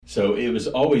So it was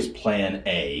always plan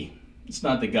A. It's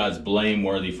not that God's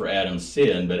blameworthy for Adam's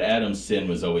sin, but Adam's sin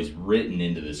was always written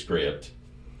into the script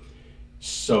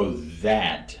so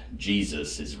that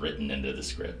Jesus is written into the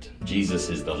script. Jesus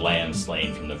is the lamb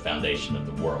slain from the foundation of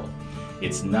the world.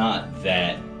 It's not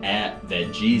that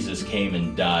Jesus came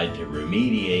and died to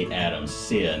remediate Adam's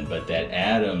sin, but that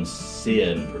Adam's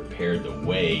sin prepared the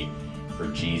way for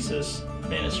Jesus'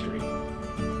 ministry.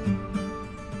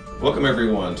 Welcome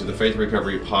everyone to the Faith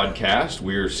Recovery Podcast.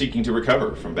 We're seeking to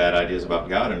recover from bad ideas about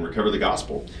God and recover the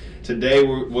gospel. Today,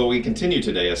 we continue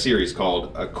today a series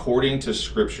called According to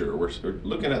Scripture. We're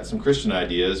looking at some Christian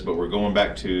ideas, but we're going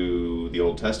back to the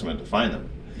Old Testament to find them.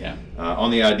 Yeah.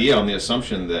 On the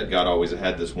assumption that God always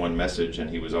had this one message and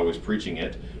he was always preaching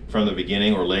it from the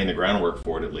beginning, or laying the groundwork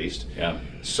for it at least. Yeah.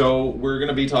 So we're going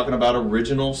to be talking about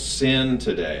original sin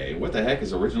today. What the heck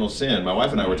is original sin? My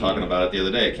wife and I were talking about it the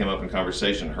other day. It came up in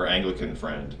conversation. Her Anglican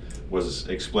friend was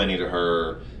explaining to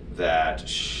her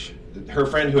that her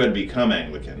friend who had become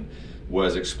Anglican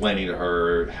was explaining to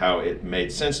her how it made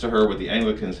sense to her what the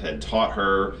Anglicans had taught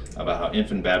her about how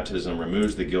infant baptism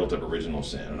removes the guilt of original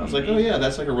sin. And I was like, oh yeah,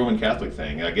 that's like a Roman Catholic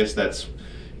thing. I guess that's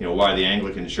why the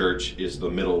Anglican Church is the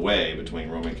middle way between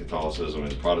Roman Catholicism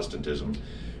and Protestantism.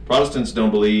 Protestants don't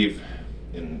believe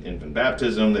in infant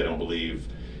baptism. They don't believe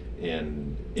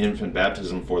in infant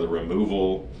baptism for the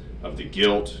removal of the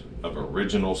guilt of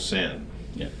original sin.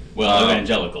 Yeah. Well,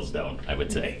 evangelicals don't, I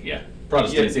would say. Yeah.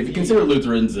 Protestants, if you consider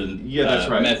Lutherans and that's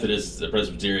right. Methodists,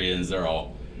 Presbyterians,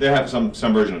 they have some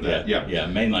version of that. Yeah.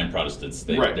 Mainline Protestants,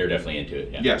 they're definitely into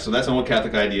it. Yeah. So that's an old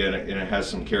Catholic idea, and it has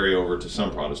some carryover to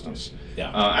some Protestants. Yeah.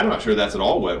 I'm not sure that's at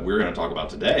all what we're going to talk about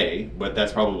today, but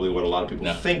that's probably what a lot of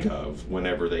people think of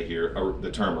whenever they hear the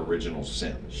term original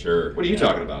sin. Sure. What are you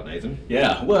talking about, Nathan?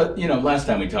 Yeah. Well, last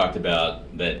time we talked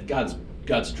about that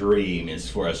God's dream is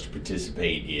for us to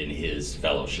participate in His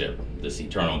fellowship, this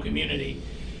eternal community.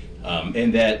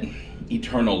 And that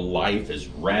eternal life is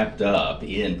wrapped up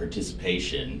in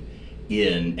participation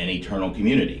in an eternal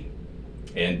community.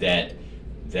 And that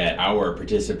our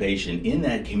participation in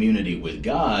that community with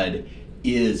God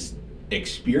is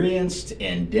experienced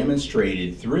and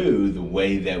demonstrated through the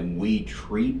way that we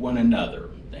treat one another.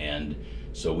 And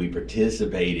so we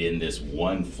participate in this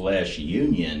one flesh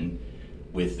union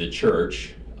with the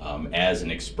church as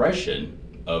an expression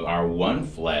of our one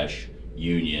flesh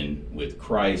union with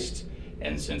Christ.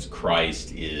 And since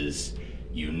Christ is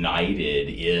united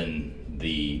in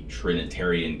the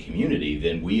Trinitarian community,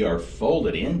 then we are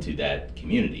folded into that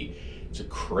community. It's a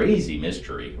crazy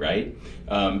mystery, right?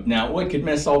 Now, what could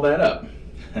mess all that up?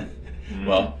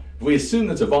 Well, if we assume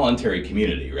that's a voluntary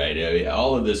community, right? I mean,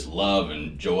 all of this love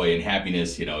and joy and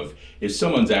happiness, if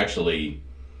someone's actually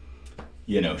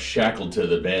shackled to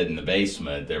the bed in the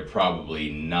basement, they're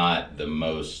probably not the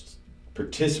most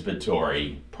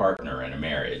participatory partner in a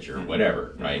marriage or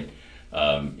whatever, right?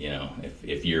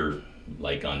 If you're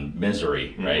like on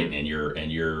Misery, right, and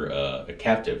you're a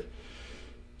captive,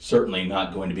 certainly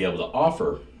not going to be able to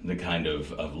offer the kind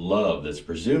of love that's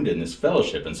presumed in this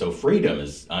fellowship. And so freedom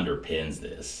underpins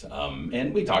this.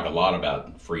 And we talk a lot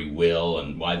about free will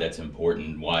and why that's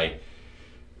important, why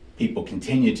people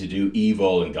continue to do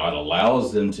evil and God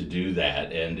allows them to do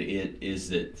that. And it is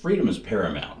that freedom is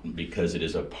paramount because it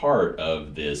is a part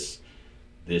of this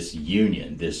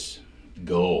union, this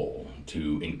goal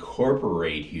to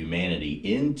incorporate humanity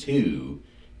into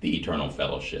the eternal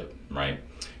fellowship, right?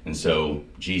 And so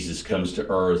Jesus comes to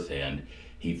earth and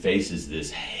he faces this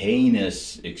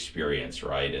heinous experience,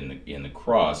 right, in the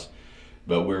cross.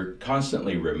 But we're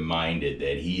constantly reminded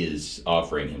that he is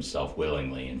offering himself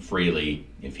willingly and freely.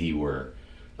 If he were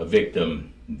a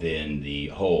victim, then the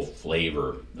whole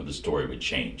flavor of the story would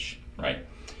change, right?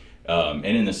 And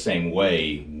in the same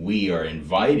way, we are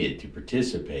invited to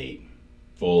participate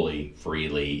fully,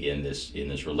 freely in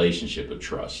this relationship of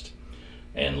trust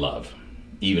and love,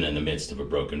 even in the midst of a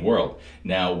broken world.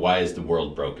 Now, why is the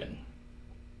world broken?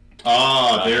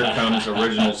 There comes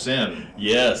original sin.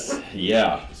 Yes,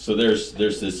 yeah. So there's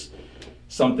this,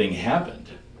 something happened,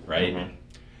 right? Mm-hmm.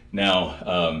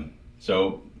 Now,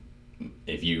 so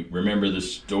if you remember the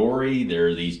story, there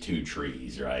are these two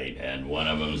trees, right? And one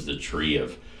of them is the tree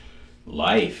of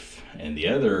life, and the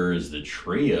other is the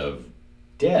tree of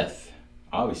death,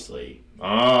 obviously.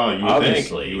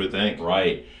 You would think.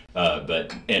 Right.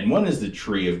 And one is the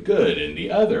tree of good, and the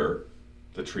other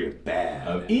the tree of bad,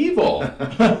 of evil.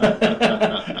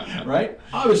 Right?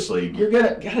 Obviously, you're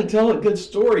gotta tell a good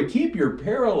story. Keep your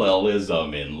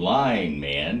parallelism in line,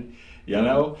 man.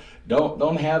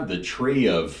 Don't have the tree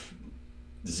of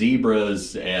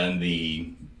zebras and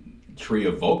the tree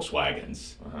of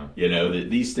Volkswagens.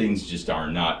 These things just are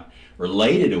not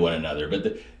related to one another.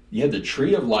 But you have the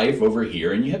tree of life over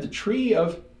here, and you have the tree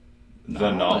of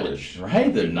The knowledge.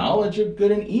 right? The knowledge of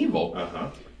good and evil.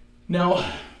 Uh-huh.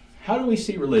 Now, how do we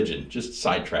see religion? Just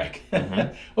sidetrack.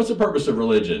 What's the purpose of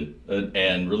religion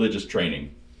and religious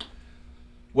training?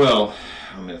 Well,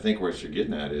 I think what you're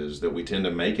getting at is that we tend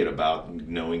to make it about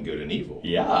knowing good and evil.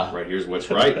 Yeah. Right, here's what's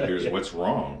right, here's what's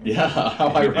wrong. Yeah,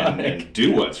 how ironic. And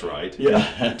do what's right.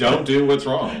 Yeah. Don't do what's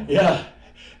wrong. Yeah.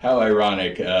 How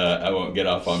ironic. I won't get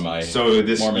off on my So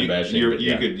this Mormon bashing. But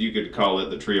yeah. you could call it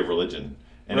the tree of religion.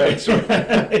 And Right. it's sort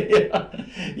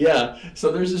of- Yeah.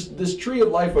 So there's this tree of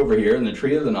life over here, and the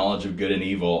tree of the knowledge of good and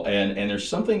evil, and there's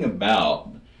something about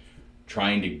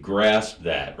trying to grasp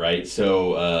that, right?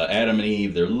 So Adam and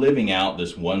Eve, they're living out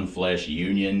this one flesh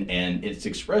union, and it's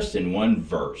expressed in one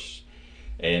verse,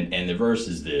 and the verse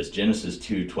is this: Genesis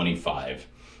 2:25.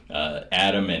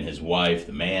 Adam and his wife,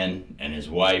 the man and his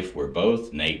wife, were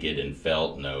both naked and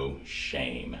felt no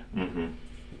shame. Mm-hmm.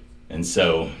 And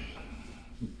so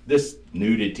this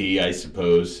nudity, I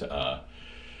suppose,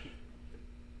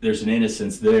 there's an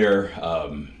innocence there,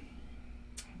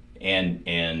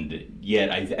 and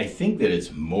yet I think that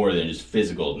it's more than just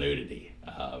physical nudity.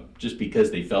 Just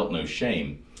because they felt no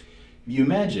shame, you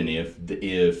imagine if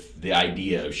the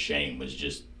idea of shame was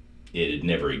just, it had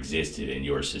never existed in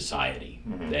your society,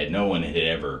 that no one had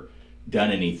ever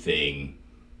done anything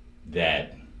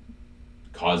that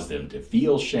caused them to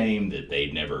feel shame, that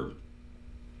they'd never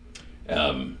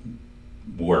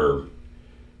were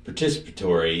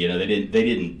participatory. They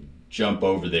didn't jump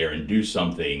over there and do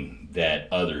something that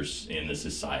others in the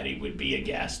society would be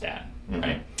aghast at,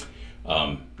 right?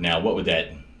 Now, what would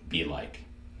that be like?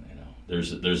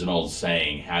 There's an old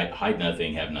saying: hide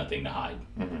nothing, have nothing to hide.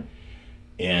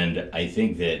 And I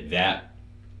think that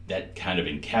kind of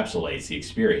encapsulates the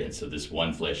experience of this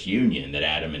one flesh union that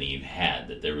Adam and Eve had,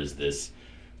 that there was this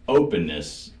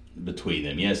openness between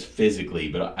them. Yes, physically,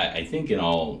 but I think in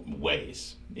all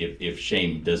ways. If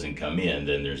shame doesn't come in,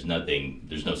 then there's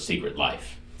no secret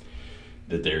life.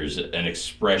 That there's an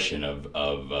expression of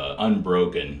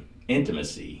unbroken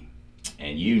intimacy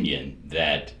and union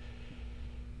that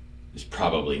is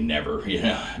probably never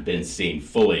been seen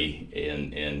fully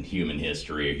in human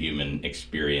history or human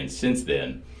experience since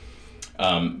then.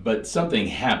 But something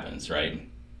happens, right?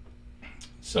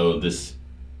 So this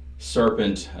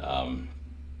serpent,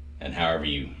 and however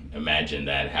you imagine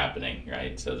that happening,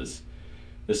 right? So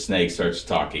the snake starts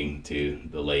talking to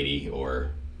the lady,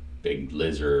 or big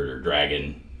lizard or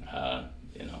dragon,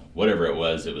 whatever it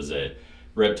was a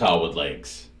reptile with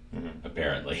legs,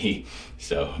 apparently.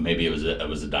 So maybe it was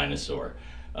a dinosaur,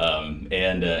 and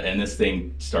this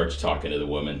thing starts talking to the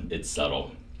woman. It's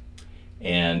subtle,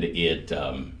 and it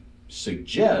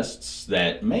suggests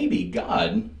that maybe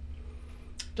God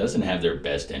doesn't have their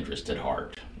best interest at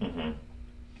heart.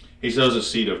 He sows a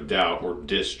seed of doubt or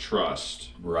distrust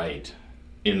Right.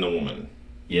 in the woman.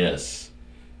 Yes.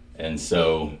 And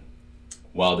so,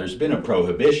 while there's been a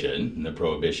prohibition, and the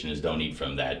prohibition is don't eat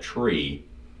from that tree,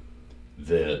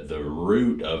 the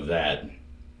root of that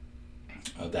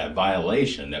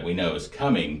violation that we know is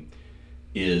coming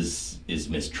is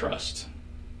mistrust.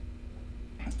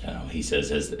 He says,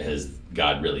 has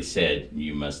God really said,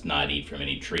 you must not eat from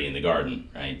any tree in the garden,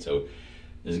 right? So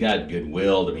is God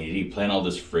goodwill? I mean, did he plant all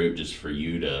this fruit just for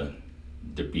you to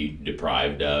be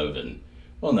deprived of? And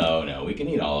well, no, we can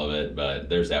eat all of it, but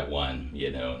there's that one,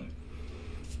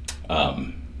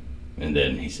 and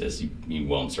then he says, you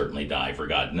won't certainly die, for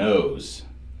God knows,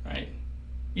 right?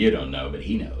 You don't know, but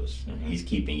he knows. He's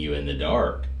keeping you in the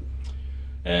dark.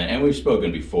 And we've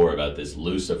spoken before about this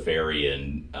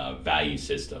Luciferian value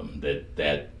system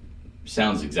that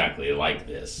sounds exactly like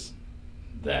this,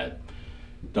 that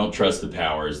don't trust the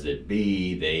powers that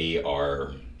be. They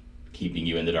are keeping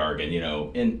you in the dark. And,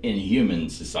 in human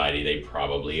society, they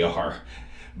probably are.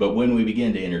 But when we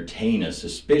begin to entertain a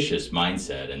suspicious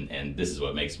mindset, and this is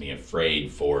what makes me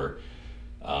afraid for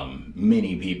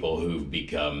many people who've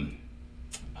become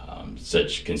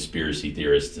such conspiracy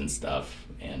theorists and stuff.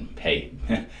 And hey,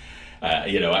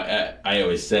 I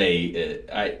always say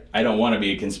I don't want to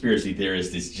be a conspiracy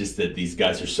theorist. It's just that these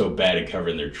guys are so bad at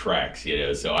covering their tracks,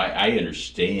 So I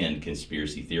understand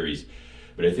conspiracy theories,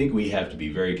 but I think we have to be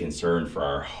very concerned for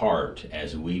our heart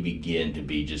as we begin to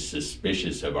be just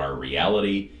suspicious of our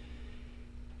reality.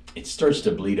 It starts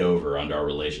to bleed over onto our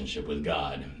relationship with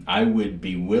God. I would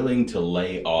be willing to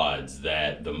lay odds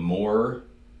that the more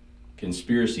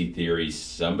conspiracy theories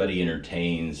somebody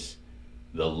entertains,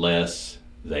 the less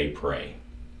they pray.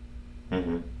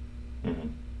 The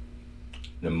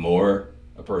more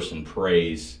a person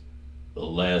prays, the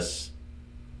less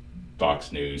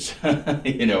Fox News,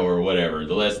 or whatever,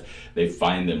 the less they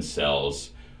find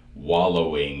themselves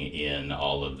wallowing in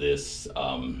all of this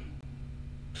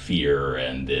fear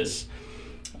and this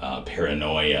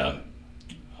paranoia.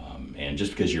 And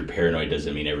just because you're paranoid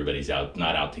doesn't mean everybody's not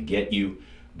out to get you.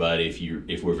 But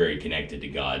if we're very connected to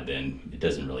God, then it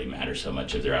doesn't really matter so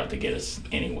much if they're out to get us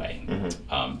anyway.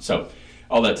 So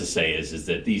all that to say is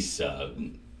that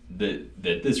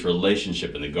that this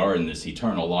relationship in the garden, this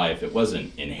eternal life, it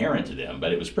wasn't inherent to them,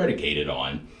 but it was predicated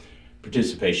on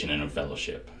participation in a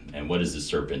fellowship. And what does the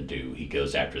serpent do? He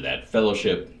goes after that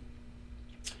fellowship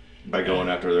by going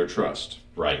after their trust,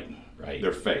 right,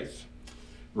 their faith.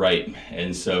 Right,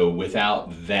 and so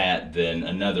without that, then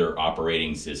another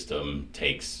operating system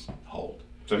takes hold.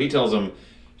 So he tells them,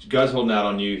 God's holding out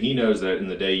on you. He knows that in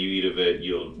the day you eat of it,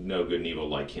 you'll know good and evil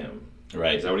like him.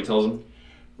 Right. Is that what he tells them?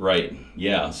 Right,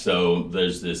 yeah. So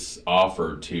there's this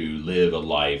offer to live a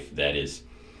life that is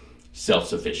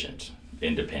self-sufficient,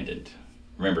 independent.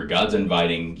 Remember, God's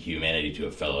inviting humanity to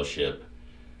a fellowship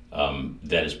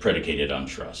that is predicated on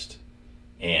trust.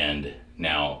 And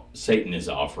now Satan is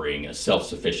offering a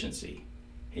self-sufficiency.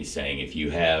 He's saying if you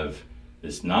have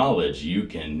this knowledge, you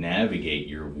can navigate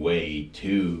your way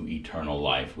to eternal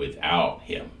life without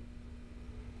him.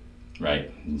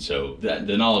 Right? And so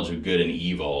the knowledge of good and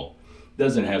evil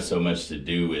doesn't have so much to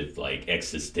do with like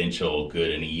existential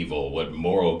good and evil, what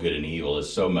moral good and evil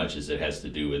is, so much as it has to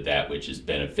do with that which is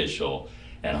beneficial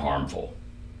and harmful.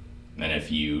 And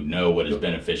if you know what is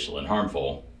beneficial and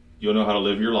harmful, you'll know how to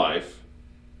live your life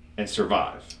and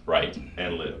survive. Right.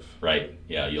 And live. Right.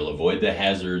 Yeah, you'll avoid the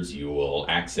hazards, you will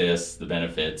access the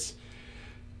benefits,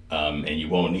 and you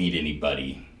won't need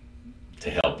anybody to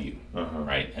help you.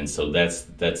 Right. And so that's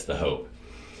the hope.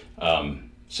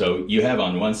 So you have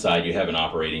on one side, you have an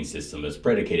operating system that's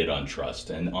predicated on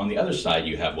trust. And on the other side,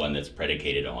 you have one that's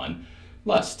predicated on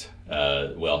lust.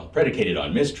 Predicated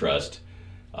on mistrust.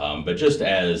 But just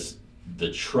as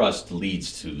the trust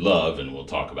leads to love, and we'll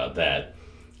talk about that,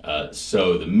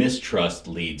 so the mistrust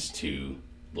leads to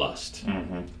lust.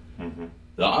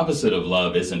 The opposite of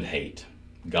love isn't hate.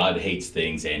 God hates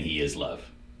things and he is love.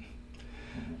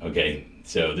 Okay,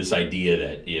 so this idea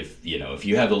that if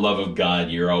you have the love of God,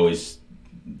 you're always,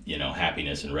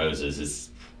 happiness and roses is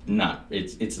not,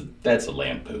 that's a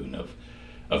lampoon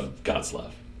of God's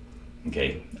love.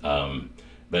 Okay,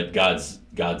 but God's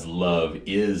love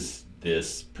is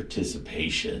this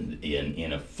participation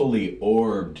in a fully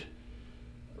orbed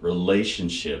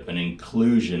relationship, an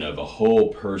inclusion of a whole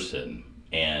person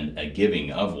and a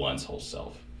giving of one's whole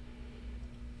self,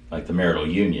 like the marital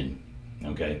union.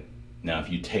 Okay, now if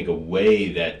you take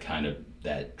away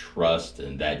that trust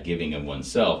and that giving of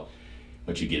oneself,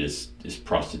 what you get is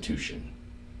prostitution.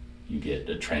 You get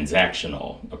a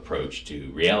transactional approach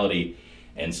to reality,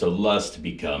 and so lust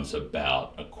becomes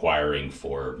about acquiring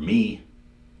for me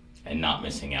and not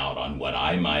missing out on what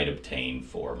I might obtain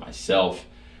for myself.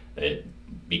 It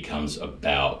becomes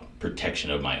about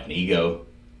protection of my own ego,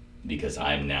 because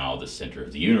I'm now the center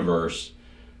of the universe,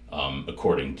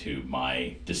 according to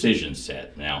my decision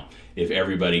set. Now, if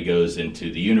everybody goes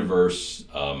into the universe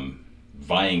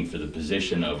vying for the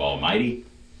position of Almighty,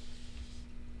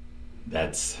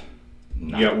 that's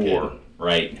not good. War.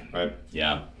 Right.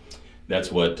 Yeah.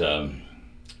 That's what we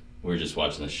were just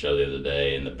watching the show the other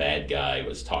day, and the bad guy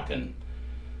was talking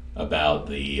about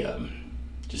the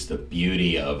just the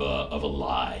beauty of a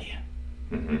lie.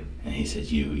 And he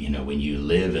says, when you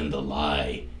live in the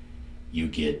lie, you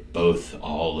get both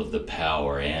all of the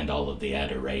power and all of the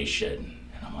adoration.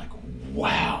 And I'm like,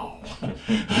 wow.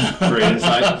 Great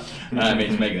insight. I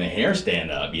mean, it's making the hair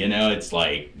stand up. It's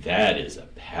like, that is a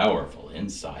powerful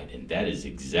insight, and that is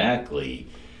exactly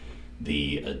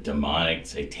the demonic,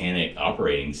 satanic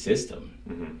operating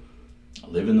system.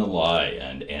 Live in the lie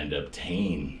and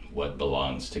obtain what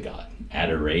belongs to God.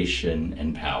 Adoration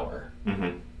and power.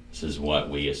 This is what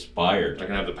we aspire to. I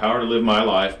can have the power to live my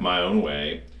life my own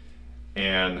way,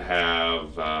 and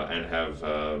have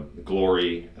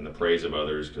glory and the praise of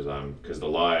others, because the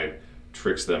lie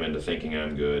tricks them into thinking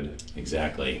I'm good.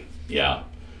 Exactly. Yeah.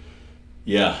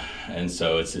 And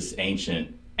so it's this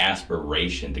ancient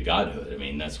aspiration to godhood. I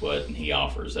mean, that's what he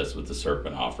offers. That's what the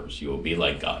serpent offers. You will be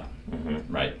like God.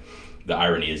 Right. The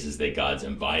irony is that God's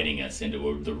inviting us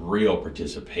into the real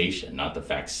participation, not the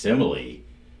facsimile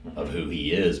of who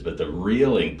he is, but the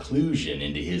real inclusion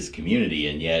into his community.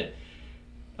 And yet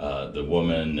the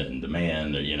woman and the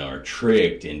man are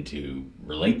tricked into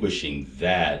relinquishing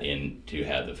that and to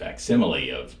have the facsimile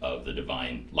of the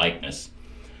divine likeness,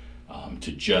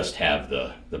 to just have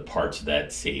the parts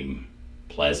that seem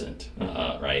pleasant,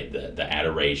 right? The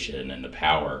adoration and the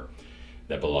power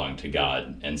that belong to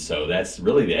God. And so that's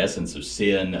really the essence of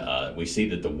sin. We see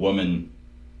that the woman,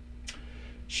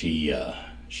 she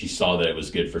saw that it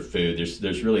was good for food.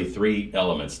 There's really three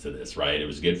elements to this, right? It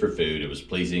was good for food, it was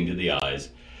pleasing to the eyes,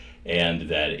 and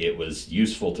that it was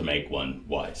useful to make one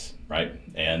wise, right?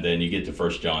 And then you get to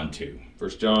 1 John 2.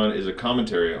 1 John is a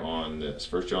commentary on this.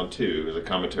 1 John 2 is a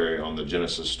commentary on the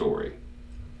Genesis story.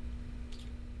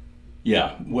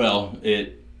 Yeah, well,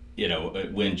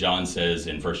 when John says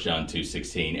in 1 John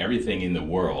 2:16, everything in the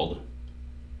world,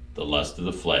 the lust of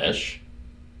the flesh,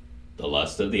 the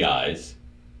lust of the eyes,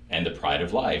 and the pride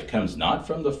of life comes not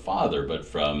from the Father, but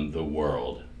from the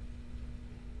world.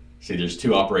 See, there's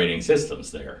two operating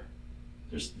systems there.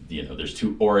 There's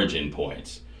two origin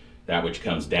points. That which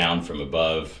comes down from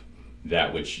above,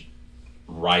 that which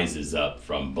rises up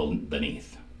from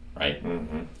beneath, right?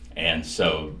 Mm-hmm. And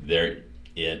so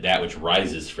that which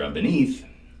rises from beneath,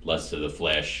 lust of the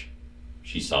flesh,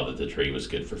 she saw that the tree was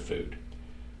good for food.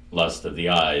 Lust of the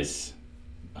eyes,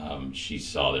 she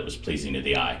saw that it was pleasing to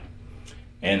the eye.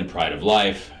 And the pride of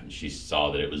life, she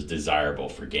saw that it was desirable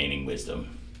for gaining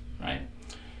wisdom, right?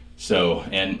 So,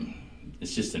 and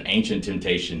it's just an ancient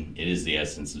temptation. It is the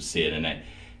essence of sin.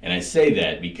 And I say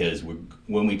that because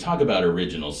when we talk about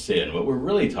original sin, what we're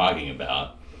really talking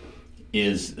about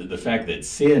is the fact that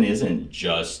sin isn't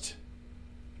just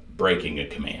breaking a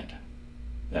command.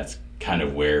 That's kind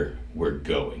of where we're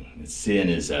going. Sin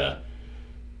is a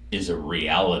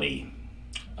reality.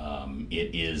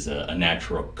 It is a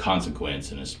natural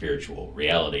consequence and a spiritual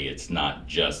reality. It's not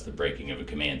just the breaking of a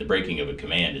command. The breaking of a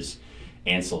command is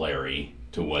ancillary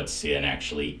to what sin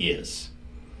actually is.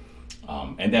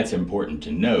 And that's important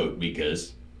to note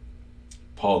because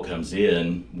Paul comes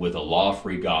in with a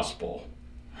law-free gospel,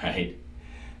 right?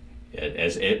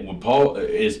 Paul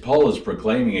is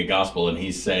proclaiming a gospel and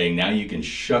he's saying, now you can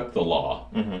shuck the law.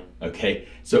 Mm-hmm. Okay?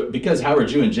 So, because how are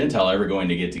Jew and Gentile ever going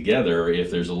to get together if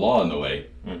there's a law in the way?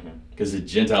 Because the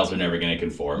Gentiles are never going to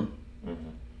conform. Mm-hmm.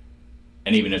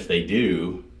 And even if they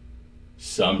do,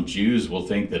 some Jews will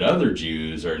think that other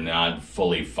Jews are not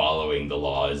fully following the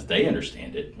law as they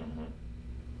understand it. Mm-hmm.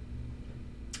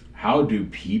 How do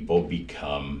people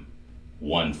become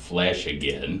one flesh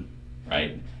again,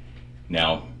 right?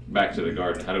 Now, back to the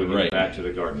garden. How do we get back to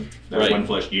the garden? That one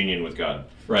flesh union with God.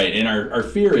 Right, and our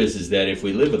fear is that if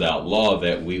we live without law,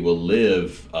 that we will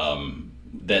live,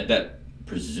 that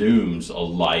presumes a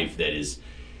life that is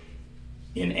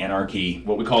in anarchy.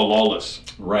 What we call lawless.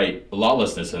 Right,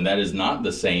 lawlessness, and that is not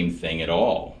the same thing at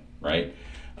all, right?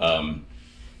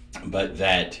 But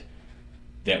that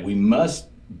we must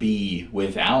be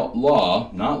without law,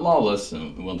 not lawless,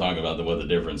 and we'll talk about what the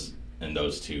difference in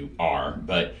those two are,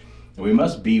 but we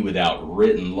must be without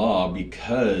written law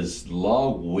because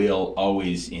law will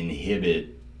always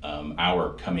inhibit our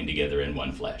coming together in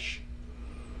one flesh.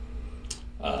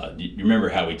 You remember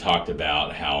how we talked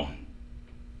about how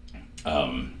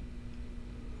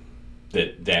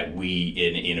that we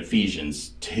in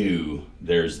Ephesians 2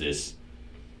 there's this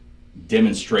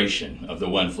demonstration of the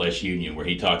one flesh union where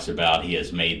he talks about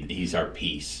he's our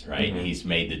peace, right? Mm-hmm. He's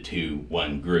made the two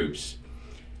one groups.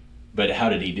 But how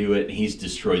did he do it? He's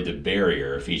destroyed the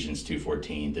barrier, Ephesians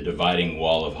 2:14, the dividing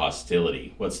wall of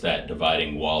hostility. What's that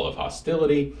dividing wall of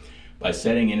hostility? By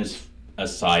setting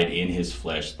aside in his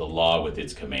flesh the law with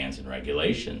its commands and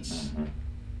regulations. Mm-hmm.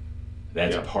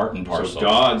 That's part and parcel. So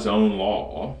God's own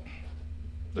law,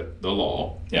 the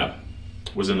law,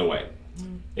 was in the way.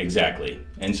 Exactly.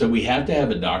 And so we have to have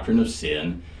a doctrine of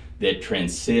sin that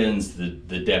transcends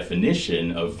the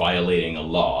definition of violating a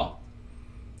law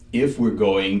if we're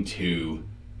going to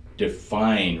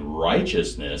define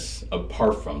righteousness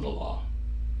apart from the law.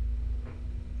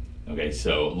 Okay,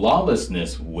 so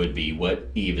lawlessness would be what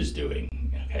Eve is doing.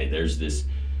 Okay, there's this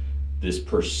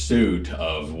pursuit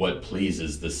of what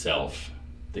pleases the self,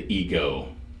 the ego,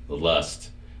 the lust.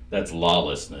 That's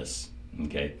lawlessness.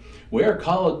 Okay, we are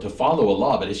called to follow a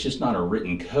law, but it's just not a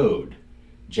written code.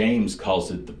 James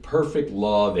calls it the perfect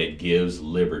law that gives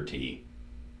liberty.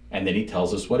 And then he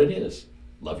tells us what it is.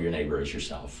 Love your neighbor as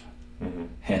yourself. Mm-hmm.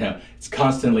 It's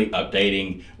constantly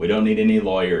updating. We don't need any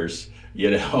lawyers.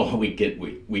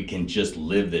 We can just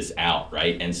live this out,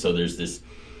 right? And so there's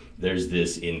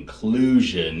this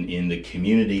inclusion in the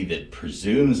community that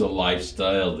presumes a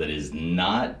lifestyle that is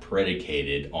not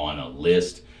predicated on a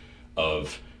list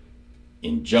of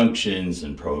injunctions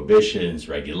and prohibitions,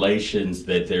 regulations,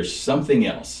 that there's something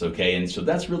else, okay? And so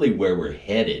that's really where we're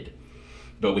headed.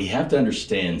 But we have to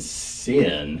understand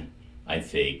sin, I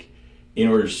think, in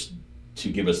order to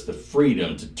give us the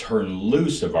freedom to turn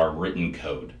loose of our written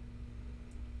code.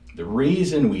 The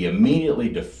reason we immediately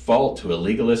default to a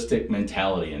legalistic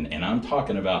mentality, and I'm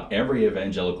talking about every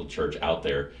evangelical church out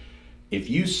there, if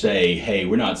you say, hey,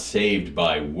 we're not saved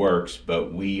by works,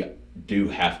 but we do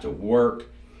have to work,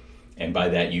 and by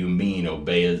that you mean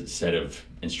obey a set of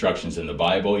instructions in the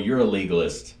Bible, you're a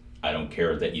legalist. I don't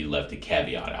care that you left a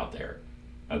caveat out there,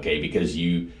 okay?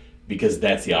 Because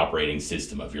that's the operating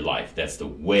system of your life. That's the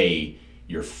way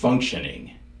you're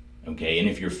functioning. Okay, and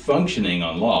if you're functioning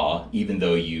on law, even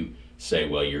though you say,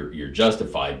 well, you're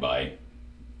justified by,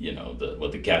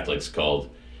 what the Catholics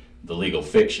called the legal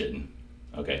fiction.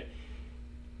 Okay,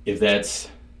 if that's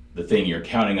the thing you're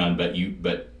counting on,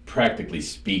 but practically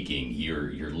speaking,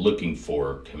 you're looking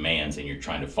for commands and you're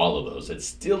trying to follow those. It's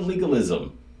still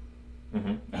legalism.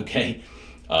 Mm-hmm. Okay,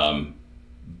 and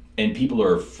people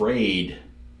are afraid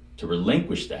to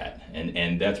relinquish that,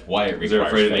 and that's why it requires they're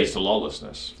afraid faith. It leads to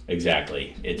lawlessness.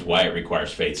 Exactly. It's why it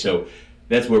requires faith. So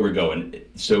that's where we're going.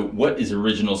 So what is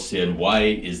original sin?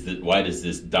 Why does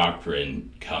this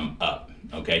doctrine come up?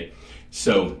 Okay.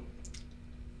 So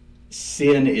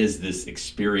sin is this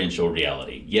experiential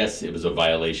reality. Yes, it was a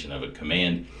violation of a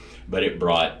command, but it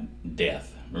brought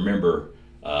death. Remember,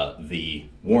 the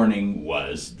warning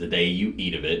was the day you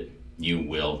eat of it, you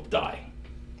will die.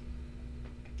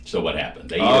 So what happened?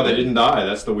 They didn't die.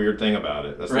 That's the weird thing about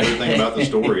it. That's the weird thing about the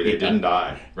story. They didn't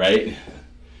die. Right?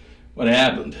 What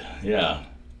happened? Yeah.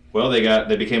 Well,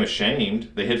 they became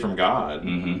ashamed. They hid from God.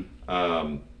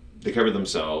 Mm-hmm. They covered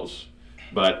themselves,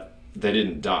 but they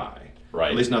didn't die. Right.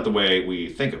 At least not the way we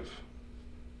think of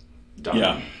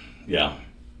dying.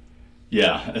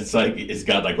 Yeah. It's like, is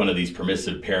God like one of these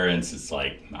permissive parents? It's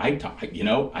like,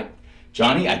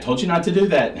 Johnny, I told you not to do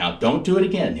that. Now don't do it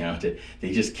again. Did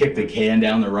he just kick the can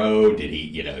down the road? Did he,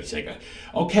 he's like,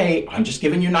 okay, I'm just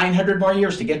giving you 900 more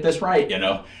years to get this right.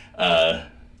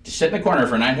 Just sit in the corner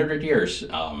for 900 years.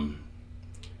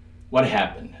 What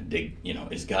happened?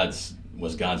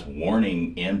 Was God's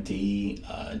warning empty?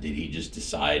 Did he just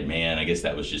decide, man, I guess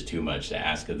that was just too much to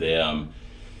ask of them?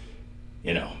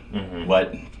 Mm-hmm.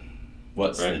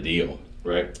 What's right. The deal?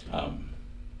 Right.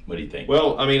 What do you think?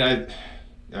 Well, I mean,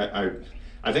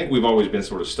 I think we've always been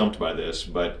sort of stumped by this,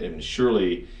 and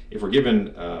surely if we're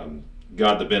given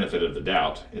God the benefit of the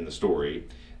doubt in the story,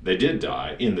 they did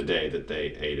die in the day that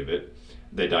they ate of it.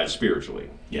 They died spiritually.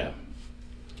 Yeah.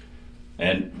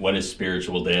 And what is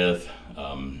spiritual death?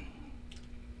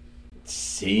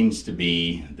 Seems to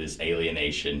be this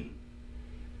alienation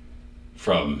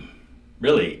from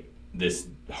really this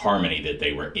harmony that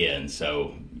they were in.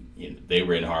 So they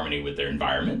were in harmony with their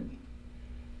environment.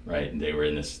 Right, they were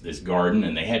in this garden,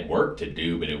 and they had work to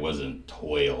do, but it wasn't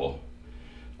toil.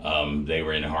 They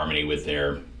were in harmony with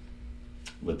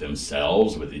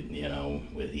themselves, with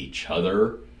each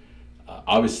other.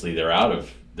 Obviously, they're out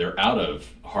of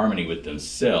harmony with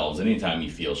themselves. Anytime you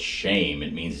feel shame,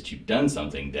 it means that you've done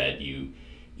something that you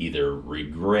either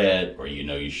regret or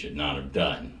you should not have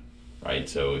done. Right.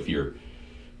 So if you're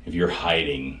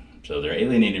hiding, so they're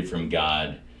alienated from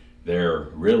God. They're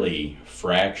really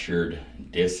fractured,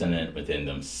 dissonant within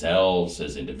themselves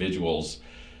as individuals.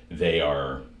 They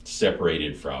are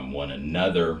separated from one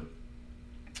another.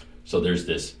 So there's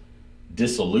this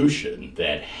dissolution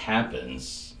that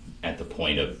happens at the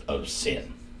point of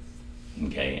sin.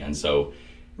 Okay, and so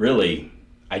really,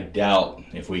 I doubt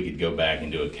if we could go back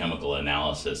and do a chemical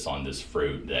analysis on this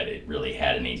fruit that it really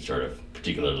had any sort of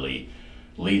particularly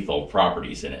lethal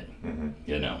properties in it. Mm-hmm.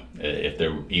 If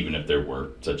there were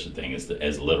such a thing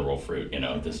as literal fruit,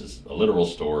 if this is a literal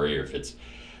story or if it's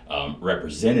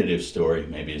representative story,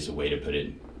 maybe is a way to put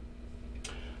it.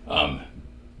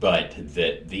 But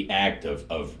the act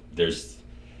of there's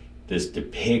this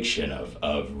depiction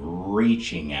of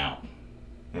reaching out,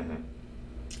 mm-hmm.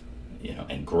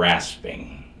 And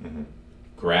grasping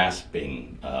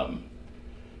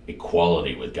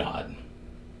equality with God.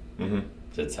 Mm-hmm.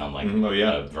 Does that sound like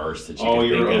a verse that you can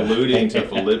think of? You're alluding to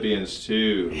Philippians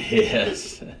 2.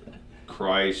 Yes.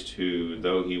 Christ, who,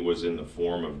 though he was in the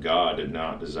form of God, did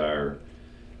not consider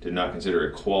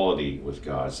equality with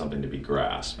God something to be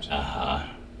grasped. Yeah.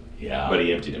 But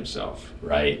he emptied himself.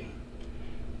 Right.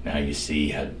 Now you see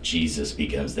how Jesus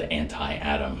becomes the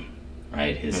anti-Adam,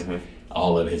 right?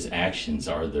 All of his actions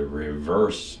are the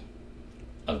reverse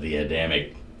of the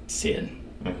Adamic sin,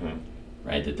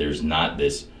 right? That there's not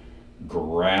this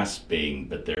grasping,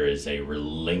 but there is a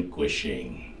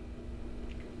relinquishing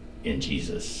in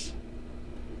Jesus.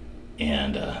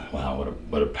 And wow,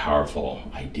 what a powerful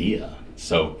idea.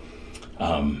 So,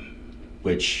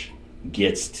 which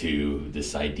gets to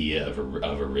this idea of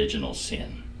original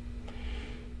sin.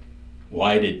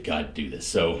 Why did God do this?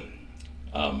 So,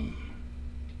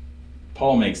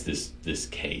 Paul makes this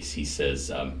case. He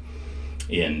says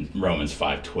in Romans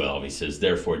 5:12, he says,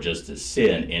 "Therefore, just as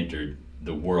sin entered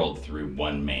the world through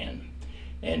one man,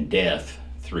 and death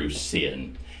through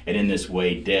sin, and in this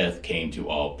way death came to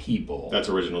all people." That's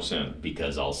original sin.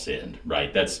 Because all sinned,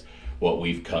 right? That's what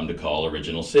we've come to call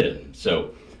original sin.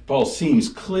 So Paul seems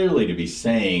clearly to be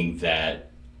saying that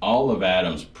all of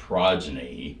Adam's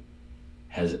progeny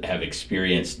have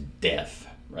experienced death,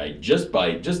 right? Just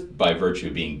by virtue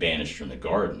of being banished from the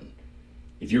garden.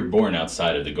 If you're born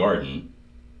outside of the garden,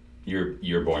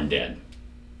 you're born dead.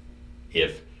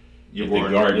 If the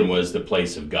garden was the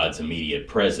place of God's immediate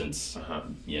presence,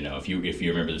 if you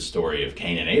remember the story of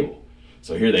Cain and Abel.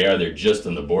 So here they are, they're just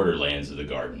in the borderlands of the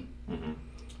garden.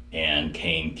 And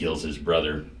Cain kills his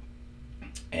brother,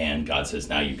 and God says,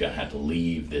 now you're going to have to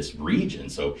leave this region.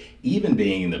 So even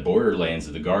being in the borderlands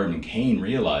of the garden, Cain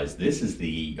realized this is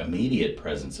the immediate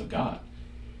presence of God.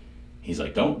 He's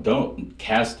like, don't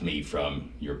cast me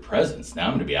from your presence. Now I'm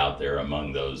going to be out there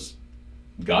among those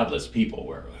godless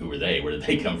people. Who were they? Where did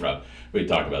they come from? We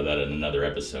talk about that in another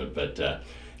episode. But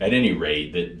at any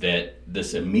rate, that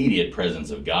this immediate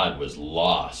presence of God was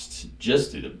lost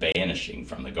just through the banishing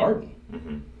from the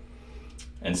garden.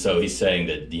 And so he's saying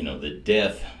that, the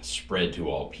death spread to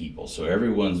all people. So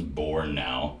everyone's born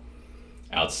now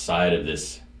outside of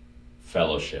this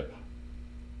fellowship.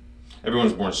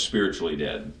 Everyone's born spiritually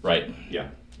dead. Right. Yeah.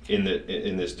 In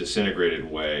this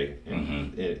disintegrated way,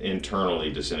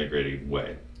 internally disintegrated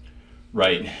way.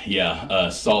 Right. Yeah.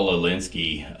 Saul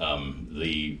Alinsky,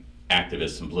 the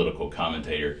activist and political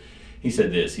commentator, he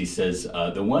said this. He says,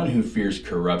 the one who fears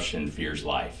corruption fears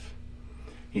life.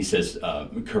 He says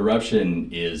corruption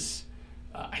is,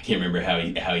 I can't remember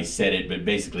how he said it, but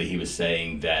basically he was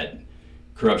saying that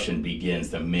corruption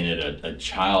begins the minute a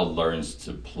child learns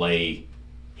to play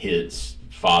his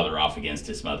father off against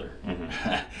his mother.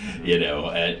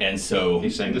 And so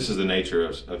he's saying this is the nature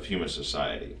of human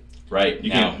society. Right.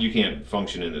 You can't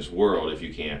function in this world if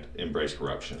you can't embrace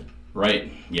corruption.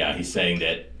 Right. Yeah. He's saying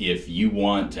that if you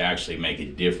want to actually make a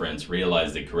difference,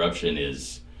 realize that corruption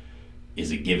is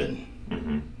a given.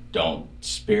 Don't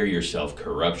spare yourself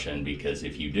corruption, because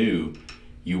if you do,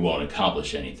 you won't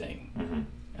accomplish anything.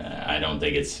 I don't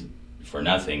think it's for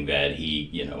nothing that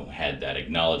he, had that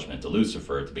acknowledgement to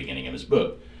Lucifer at the beginning of his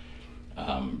book,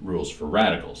 Rules for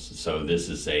Radicals. So this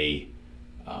is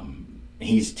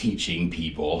he's teaching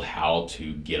people how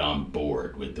to get on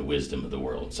board with the wisdom of the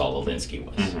world. Saul Alinsky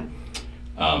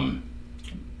was.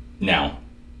 Now,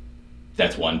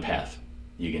 that's one path.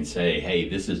 You can say, hey,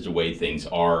 this is the way things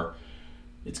are.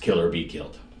 It's kill or be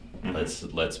killed.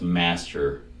 Let's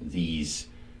master these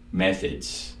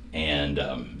methods and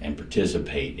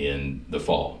participate in the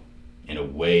fall in a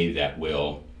way that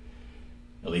will,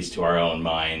 at least to our own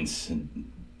minds,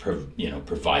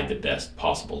 provide the best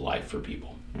possible life for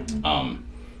people.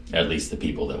 At least the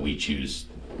people that we choose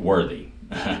worthy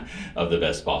of the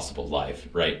best possible life,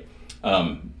 right?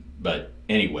 But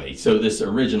anyway, so this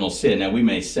original sin. Now we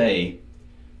may say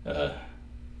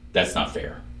that's not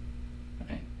fair.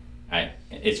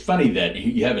 It's funny that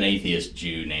you have an atheist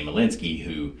Jew named Alinsky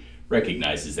who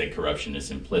recognizes that corruption is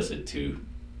implicit to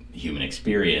human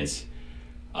experience,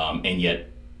 and yet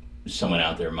someone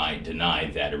out there might deny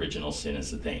that original sin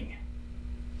is a thing.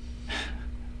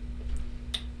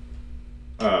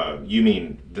 You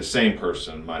mean the same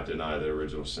person might deny that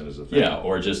original sin is a thing? Yeah,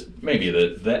 or just maybe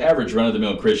the average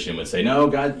run-of-the-mill Christian would say, no,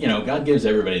 God gives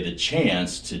everybody the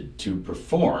chance to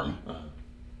perform.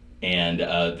 And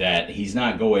that he's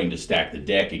not going to stack the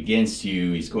deck against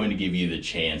you. He's going to give you the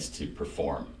chance to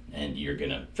perform. And you're going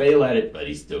to fail at it, but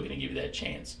he's still going to give you that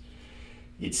chance.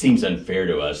 It seems unfair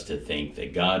to us to think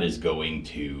that God is going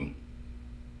to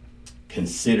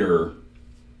consider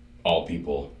all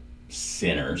people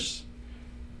sinners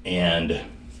and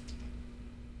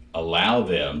allow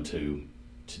them to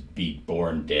be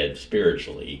born dead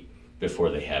spiritually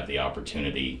before they have the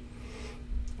opportunity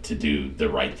to do the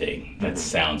right thing. That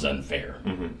sounds unfair,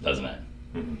 doesn't it?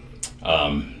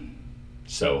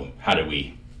 So how do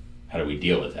we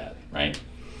deal with that, right?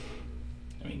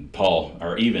 I mean, Paul,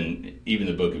 or even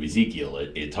the book of Ezekiel,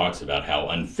 it talks about how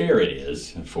unfair it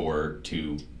is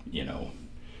to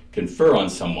confer on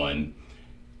someone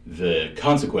the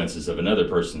consequences of another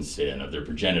person's sin, of their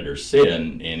progenitor's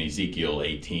sin. In Ezekiel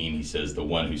 18, he says, the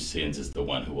one who sins is the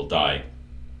one who will die.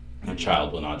 The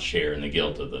child will not share in the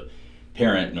guilt of the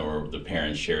parent, nor the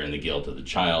parent share in the guilt of the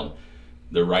child.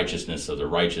 The righteousness of the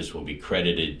righteous will be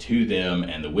credited to them,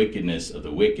 and the wickedness of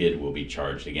the wicked will be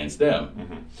charged against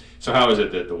them. So how is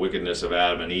it that the wickedness of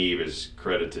Adam and Eve is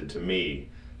credited to me?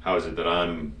 How is it that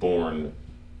I'm born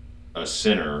a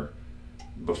sinner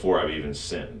before I've even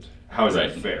sinned? How is that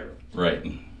Right. fair? Right.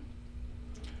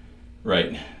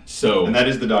 Right. So, And that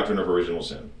is the doctrine of original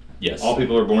sin. yes. All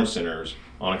people are born sinners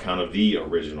on account of the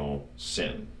original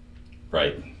sin.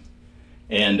 Right.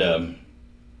 And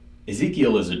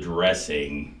Ezekiel is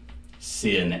addressing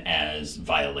sin as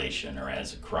violation or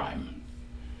as a crime.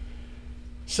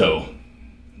 So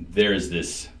there's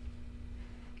this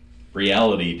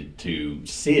reality to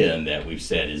sin that we've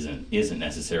said isn't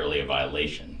necessarily a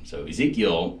violation. So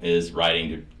Ezekiel is writing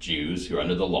to Jews who are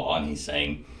under the law, and he's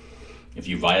saying, if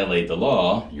you violate the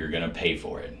law, you're going to pay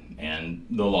for it. And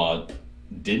the law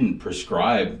didn't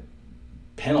prescribe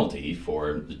penalty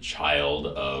for the child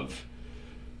of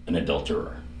an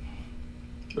adulterer,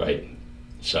 right?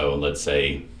 So let's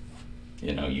say,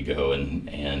 you go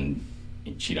and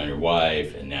you cheat on your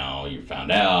wife, and now you're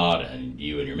found out, and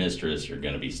you and your mistress are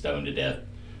going to be stoned to death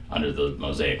under the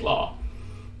Mosaic law.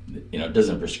 It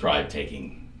doesn't prescribe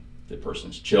taking the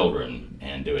person's children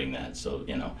and doing that. So,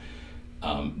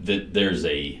 that there's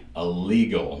a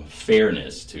legal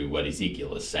fairness to what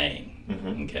Ezekiel is saying.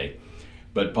 Mm-hmm. Okay.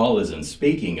 But Paul isn't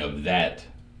speaking of that,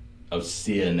 of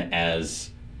sin as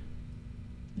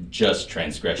just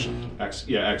transgression. Acts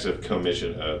of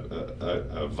commission,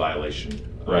 a violation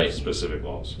of Right. specific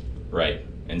laws. Right.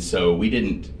 And so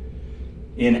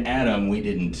in Adam, we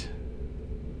didn't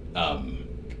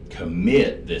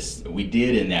commit this. We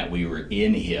did in that we were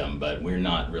in him, but we're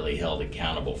not really held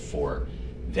accountable for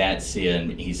that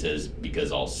sin. He says,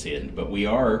 because all sinned. But we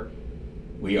are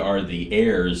the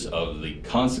heirs of the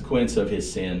consequence of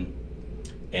his sin,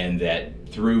 and that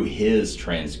through his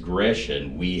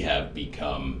transgression we have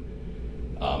become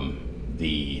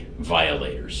the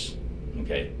violators.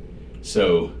 Okay,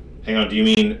 so Hang on. Do you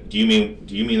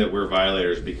mean that we're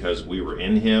violators because we were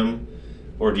in him,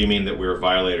 or do you mean that we're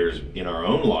violators in our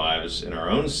own lives, in our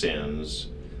own sins,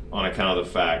 on account of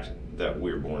the fact that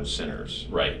we're born sinners?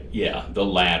 right, yeah, the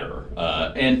latter,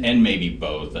 and maybe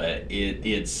both.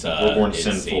 It's We're born it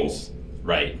sinful. seems-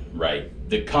 right.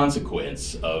 The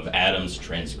consequence of Adam's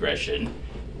transgression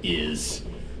is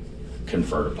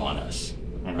conferred upon us,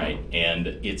 Mhm. right? And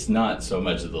it's not so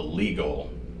much of the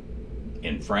legal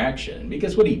infraction,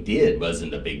 because what he did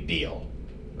wasn't a big deal,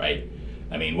 right?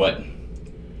 I mean,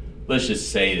 let's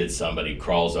just say that somebody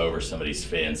crawls over somebody's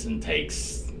fence and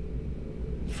takes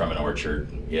from an orchard,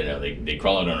 they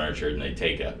crawl into an orchard and they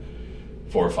take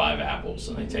 4 or 5 apples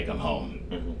and they take them home,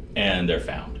 Mhm. and they're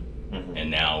found. Mhm. And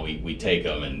now we take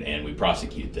them and we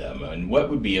prosecute them. And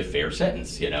what would be a fair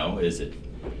sentence? Is it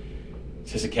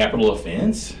just a capital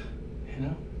offense?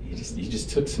 You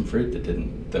just took some fruit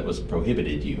that was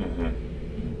prohibited you. Mhm.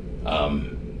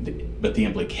 But the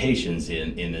implications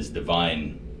in this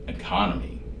divine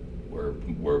economy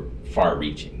were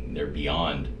far-reaching. They're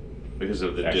beyond. Because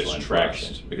of the Actual distrust,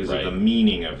 infraction. because Right. of the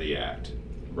meaning of the act.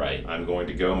 Right. I'm going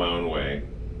to go my own way.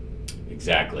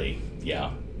 Exactly. Yeah.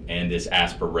 And this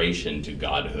aspiration to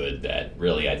godhood that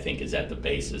really I think is at the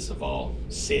basis of all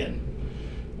sin,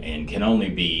 and can only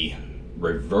be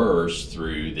reversed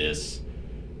through this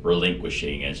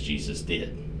relinquishing as Jesus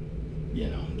did.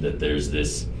 That there's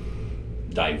this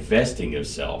divesting of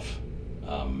self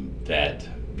that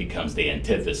becomes the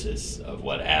antithesis of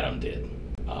what Adam did.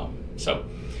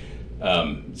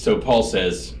 So Paul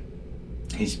says,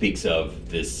 he speaks of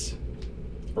this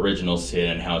original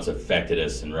sin and how it's affected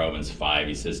us in Romans 5.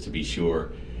 He says, to be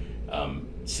sure,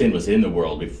 sin was in the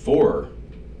world before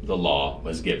the law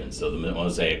was given, so the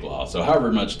Mosaic law. So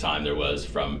however much time there was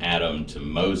from Adam to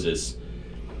Moses,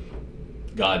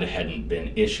 God hadn't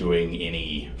been issuing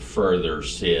any further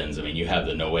sins. I mean, you have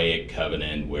the Noahic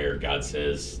covenant where God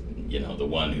says, the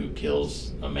one who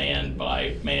kills a man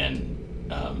by man,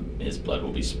 his blood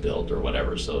will be spilled or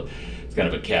whatever. So it's kind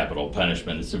of a capital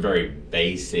punishment. It's a very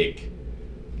basic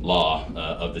law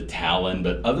of the Talon,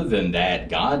 but other than that,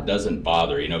 God doesn't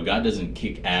bother. God doesn't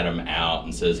kick Adam out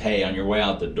and says, hey, on your way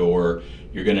out the door,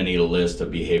 you're going to need a list of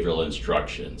behavioral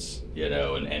instructions,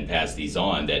 and pass these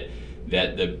on.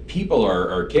 That the people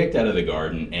are kicked out of the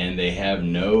garden and they have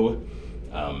no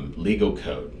legal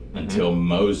code until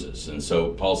Moses. And so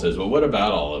Paul says, well, what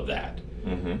about all of that?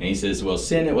 Mm-hmm. And he says, well,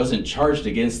 sin, it wasn't charged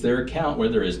against their account where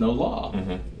there is no law.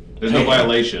 Mm-hmm. There's no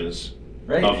violations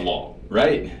Right. of law.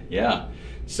 Right, yeah.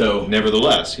 So,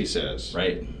 Nevertheless, he says,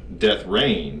 right. death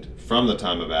reigned from the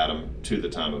time of Adam to the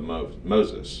time of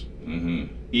Moses, Mm-hmm.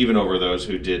 even over those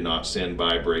who did not sin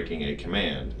by breaking a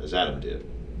command, as Adam did,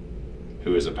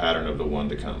 who is a pattern of the one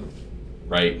to come.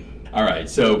 Right. All right.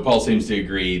 So Paul seems to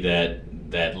agree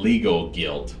that legal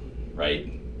guilt,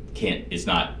 right, is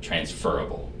not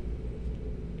transferable.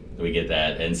 We get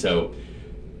that. And so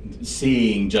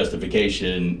seeing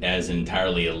justification as an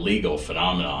entirely illegal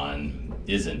phenomenon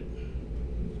isn't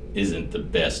isn't the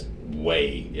best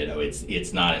way.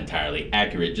 It's not entirely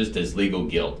accurate, just as legal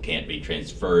guilt can't be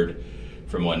transferred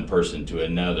from one person to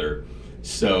another.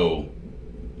 So,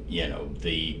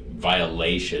 the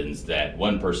violations that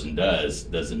one person does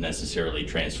doesn't necessarily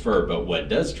transfer, but what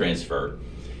does transfer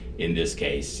in this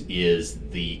case is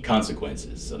the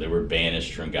consequences. So they were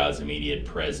banished from God's immediate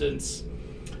presence,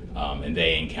 and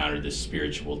they encountered this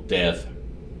spiritual death.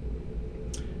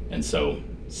 And so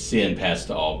sin passed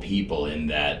to all people in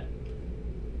that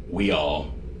we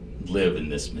all live in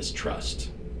this mistrust.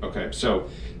 Okay, so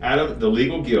the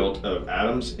legal guilt of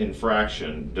Adam's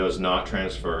infraction does not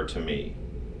transfer to me.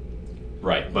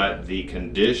 Right. But the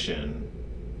condition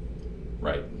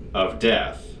right. of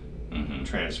death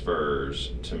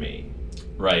transfers to me.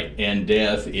 Right, and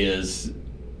death is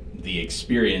the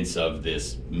experience of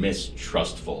this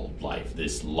mistrustful life,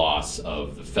 this loss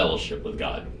of the fellowship with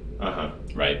God.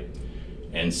 Right?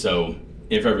 And so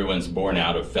if everyone's born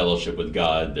out of fellowship with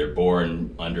God, they're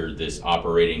born under this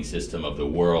operating system of the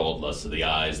world, lust of the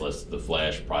eyes, lust of the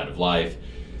flesh, pride of life.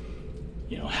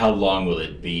 How long will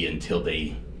it be until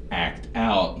they act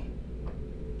out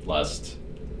lust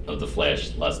of the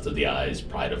flesh, lust of the eyes,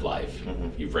 pride of life?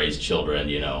 You've raised children,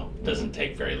 it doesn't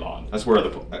take very long. That's where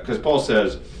because Paul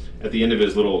says at the end of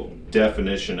his little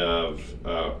definition of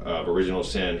original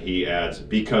sin, he adds,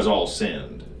 because all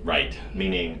sinned. Right.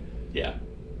 Meaning, yeah,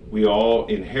 we all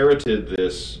inherited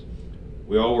this,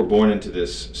 we all were born into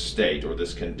this state or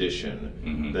this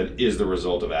condition that is the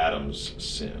result of Adam's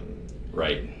sin.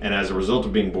 Right. And as a result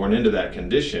of being born into that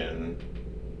condition,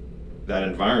 that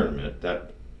environment,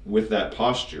 that with that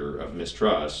posture of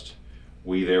mistrust,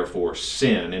 we therefore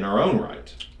sin in our own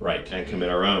right. Right. And commit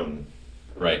our own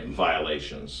right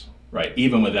violations. Right,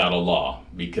 even without a law,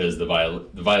 because the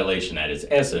violation at its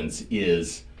essence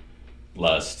is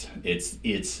lust.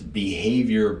 It's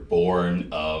behavior born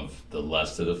of the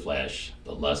lust of the flesh,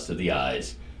 the lust of the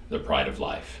eyes, the pride of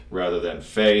life. Rather than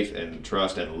faith and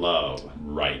trust and love.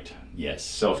 Right, yes.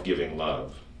 Self-giving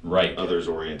love. Right.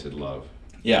 Others-oriented love.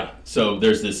 Yeah, so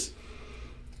there's this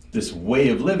way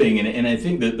of living, and I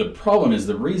think that the problem is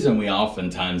the reason we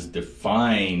oftentimes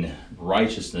define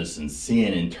righteousness and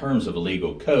sin in terms of a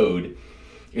legal code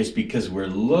is because we're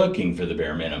looking for the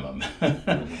bare minimum.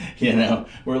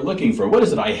 We're looking for, what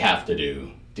is it I have to do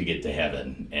to get to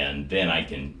heaven? And then I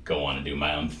can go on and do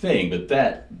my own thing. But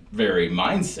that very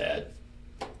mindset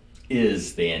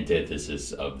is the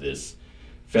antithesis of this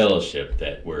fellowship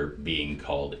that we're being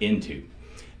called into.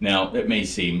 Now, it may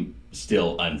seem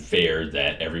still unfair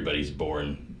that everybody's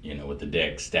born, with the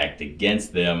deck stacked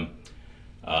against them.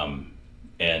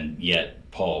 And yet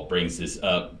Paul brings this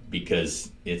up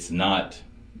because it's not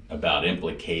about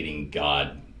implicating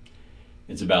God.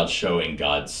 It's about showing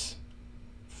God's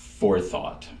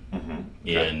forethought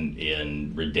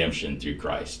in redemption through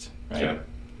Christ. Right? Okay.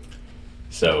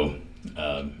 So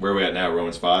where are we at now?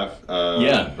 Romans 5?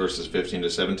 Verses 15 to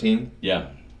 17? Yeah.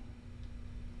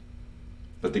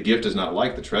 But the gift is not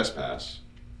like the trespass.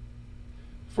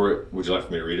 Would you like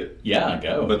for me to read it? Yeah,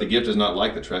 go. But the gift is not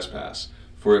like the trespass.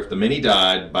 For if the many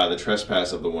died by the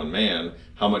trespass of the one man,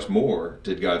 how much more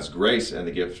did God's grace and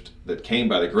the gift that came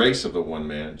by the grace of the one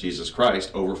man, Jesus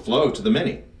Christ, overflow to the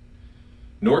many?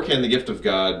 Nor can the gift of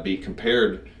God be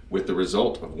compared with the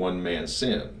result of one man's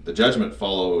sin. The judgment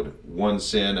followed one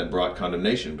sin and brought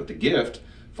condemnation, but the gift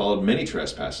followed many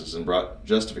trespasses and brought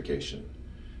justification.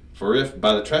 For if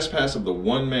by the trespass of the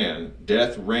one man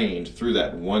death reigned through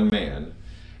that one man,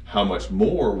 how much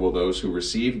more will those who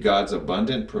receive God's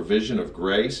abundant provision of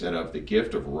grace and of the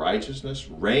gift of righteousness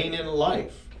reign in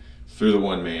life through the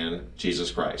one man,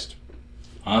 Jesus Christ?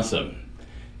 Awesome.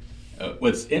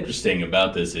 What's interesting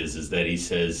about this is that he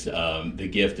says the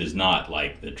gift is not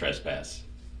like the trespass.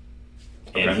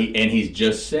 Okay. And he's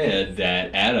just said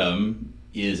that Adam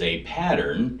is a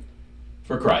pattern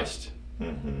for Christ.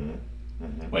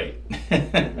 Wait.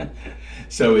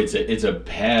 So it's a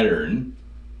pattern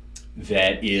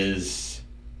that is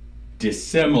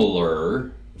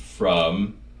dissimilar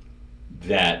from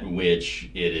that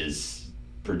which it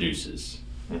produces.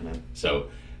 So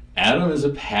Adam is a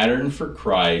pattern for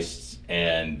Christ,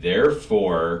 and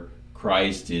therefore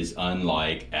Christ is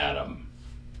unlike Adam.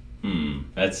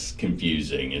 That's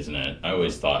confusing, isn't it? I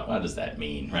always thought, what does that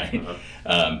mean,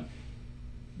 right?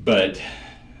 But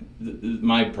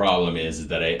my problem is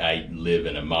that I live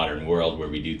in a modern world where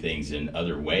we do things in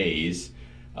other ways.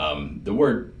 The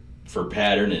word for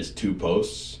pattern is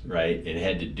tupos, right? It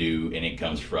had to do, and it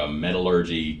comes from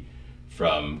metallurgy,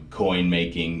 from coin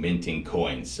making, minting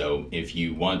coins. So if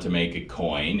you want to make a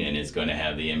coin and it's going to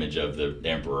have the image of the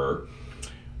emperor,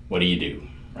 what do you do,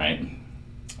 right?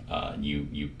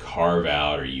 You carve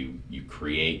out, or you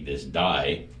create this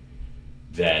die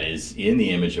that is in the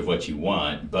image of what you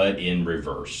want, but in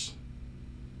reverse.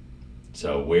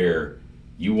 So where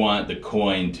you want the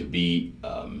coin to be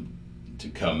to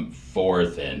come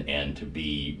forth and to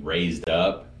be raised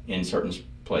up in certain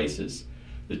places,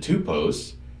 the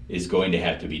tupos is going to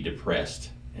have to be depressed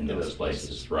in those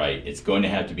places, right? It's going to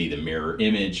have to be the mirror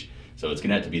image. So it's going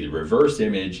to have to be the reverse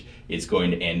image. And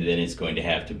then it's going to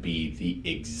have to be the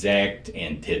exact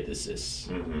antithesis.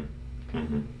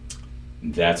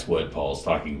 That's what Paul's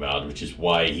talking about, which is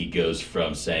why he goes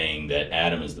from saying that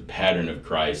Adam is the pattern of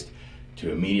Christ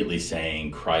to immediately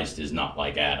saying Christ is not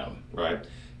like Adam. Right.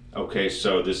 Okay,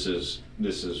 so this is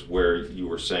where you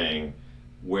were saying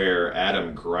where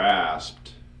Adam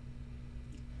grasped,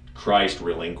 Christ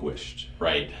relinquished.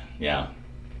 Right. Yeah.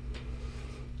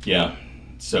 Yeah.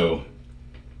 So,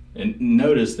 and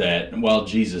notice that while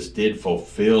Jesus did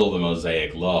fulfill the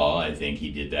Mosaic law, I think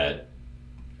he did that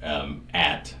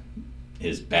at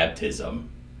his baptism.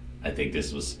 I think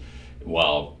this was,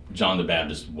 while John the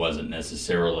Baptist wasn't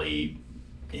necessarily,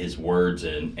 his words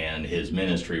and his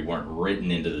ministry weren't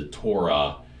written into the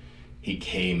Torah, he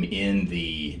came in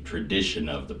the tradition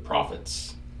of the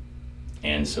prophets.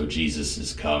 And so Jesus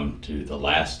has come to the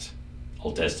last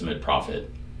Old Testament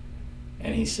prophet,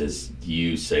 and he says,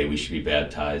 you say we should be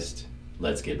baptized,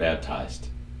 let's get baptized.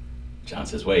 John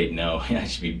says, wait, no, I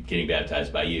should be getting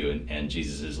baptized by you. And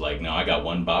Jesus is like, no, I got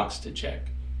one box to check.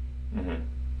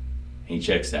 He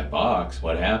checks that box,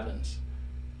 what happens?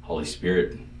 Holy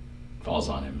Spirit falls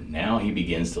on him. Now he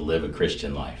begins to live a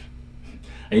Christian life.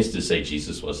 I used to say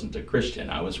Jesus wasn't a Christian.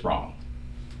 I was wrong.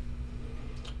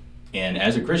 And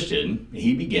as a Christian,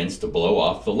 he begins to blow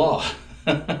off the law.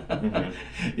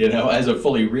 You know, as a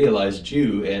fully realized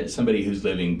Jew, as somebody who's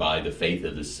living by the faith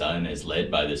of the Son, as led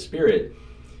by the Spirit,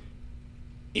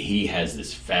 he has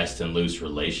this fast and loose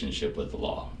relationship with the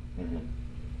law.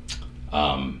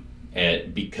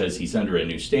 Because he's under a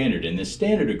new standard. And this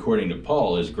standard, according to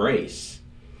Paul, is grace.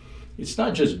 It's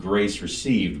not just grace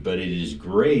received, but it is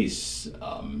grace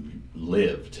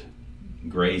lived,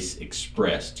 grace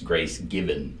expressed, grace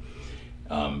given.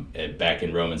 Back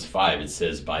in Romans 5, it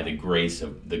says, by the grace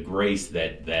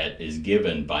that is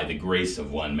given by the grace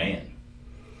of one man.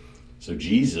 So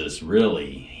Jesus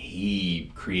really,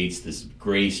 he creates this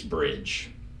grace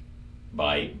bridge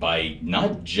by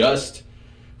not just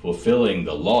fulfilling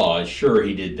the law. Sure,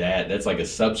 he did that. That's like a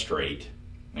substrate,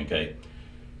 okay?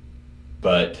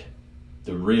 But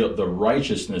the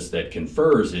righteousness that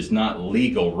confers is not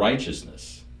legal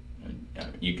righteousness.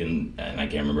 You can, and I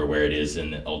can't remember where it is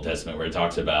in the Old Testament where it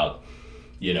talks about,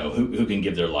 you know, who can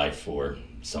give their life for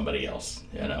somebody else,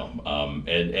 you know,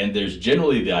 and there's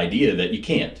generally the idea that you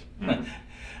can't.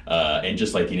 And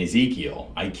just like in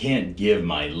Ezekiel, I can't give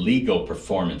my legal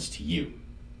performance to you,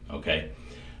 okay?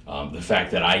 The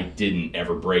fact that I didn't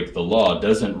ever break the law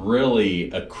doesn't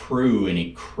really accrue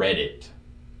any credit,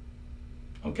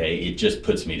 okay? It just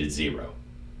puts me to zero.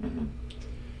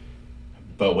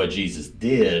 But what Jesus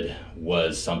did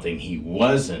was something he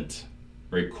wasn't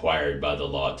required by the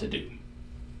law to do,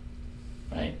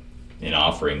 right? In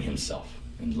offering himself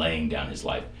and laying down his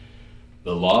life.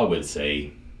 The law would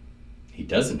say he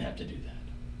doesn't have to do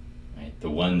that, right? The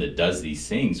one that does these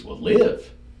things will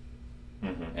live.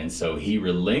 And so he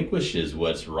relinquishes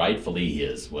what's rightfully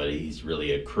his, what he's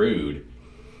really accrued,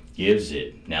 gives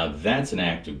it. Now that's an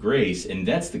act of grace, and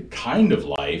that's the kind of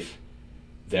life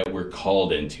that we're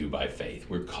called into by faith.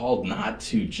 We're called not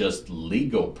to just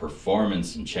legal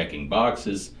performance and checking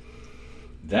boxes.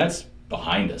 That's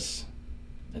behind us.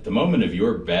 At the moment of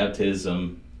your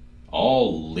baptism,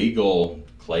 all legal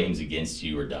claims against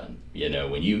you are done. You know,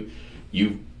 when you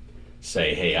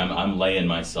say, hey, I'm laying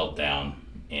myself down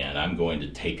and I'm going to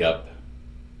take up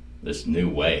this new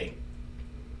way.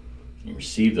 You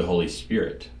receive the Holy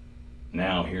Spirit.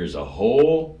 Now here's a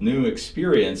whole new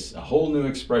experience, a whole new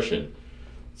expression.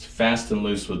 It's fast and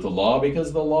loose with the law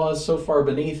because the law is so far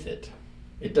beneath it.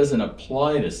 It doesn't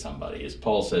apply to somebody. As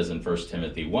Paul says in 1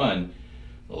 Timothy 1,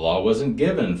 the law wasn't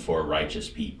given for righteous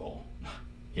people.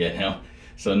 You know?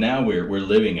 So now we're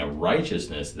living a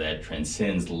righteousness that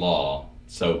transcends law.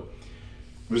 So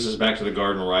this is back to the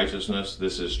garden righteousness.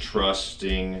 This is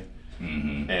trusting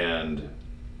and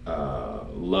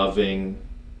loving.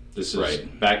 This is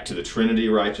back to the Trinity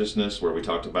righteousness where we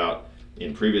talked about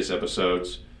in previous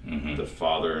episodes. The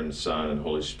Father and Son and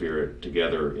Holy Spirit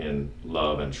together in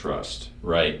love and trust.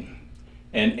 Right.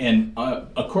 And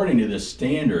according to this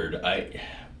standard,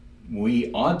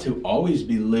 we ought to always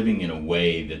be living in a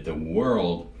way that the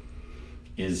world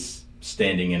is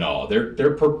standing in awe.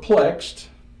 They're perplexed,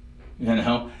 you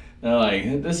know.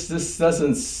 Like this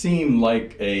doesn't seem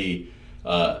like an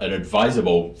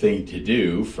advisable thing to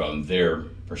do from their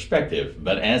perspective.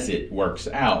 But as it works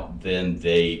out, then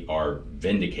they are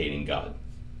vindicating God.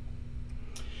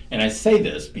 And I say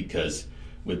this because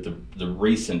with the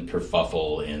recent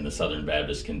kerfuffle in the Southern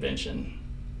Baptist Convention.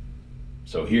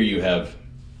 So here you have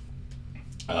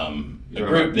a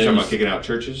group talking about kicking out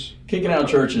churches? Kicking out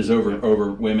churches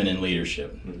over women in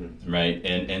leadership, right?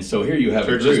 And so here you have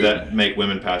churches a group that make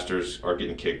women pastors are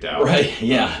getting kicked out. Right,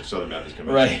 yeah. Of the Southern Baptist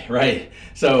Convention. Right.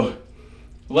 So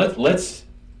let's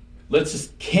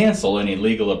just cancel any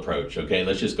legal approach, okay?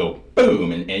 Let's just go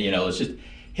boom and let's just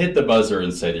hit the buzzer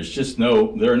and say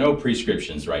there are no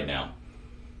prescriptions right now.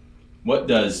 What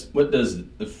does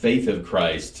the faith of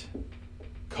Christ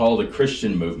call the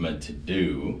Christian movement to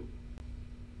do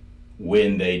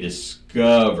when they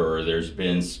discover there's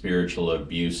been spiritual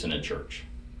abuse in a church?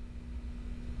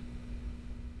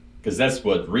 Because that's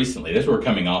what we're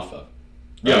coming off of. Right?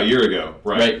 Yeah, a year ago.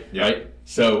 Right.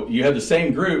 So you have the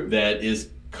same group that is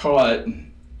caught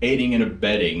aiding and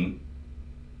abetting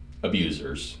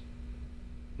abusers,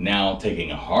 now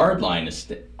taking a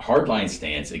hardline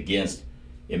stance against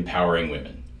empowering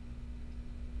women.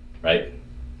 Right?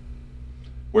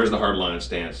 Where's the hardline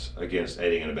stance against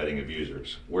aiding and abetting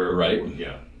abusers? Right.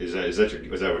 Yeah. Is that what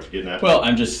you're getting at? Well,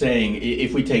 I'm just saying,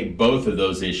 if we take both of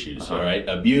those issues, all right,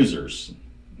 abusers,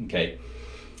 okay.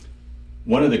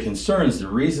 One of the concerns, the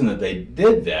reason that they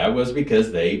did that was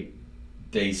because they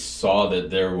saw that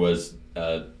there was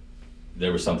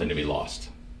something to be lost.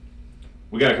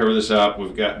 We got to cover this up.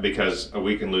 Because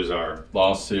we can lose our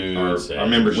lawsuits, our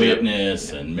membership,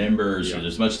 witness, and members. Yeah. So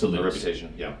there's much to lose. Our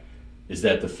reputation. Yeah. Is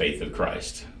that the faith of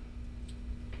Christ?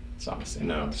 It's obviously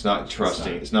no. It's not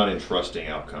trusting. It's not entrusting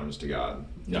outcomes to God.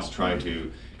 No. It's trying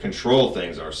to control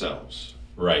things ourselves.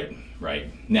 Right.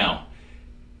 Now,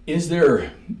 is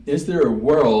there a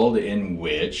world in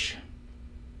which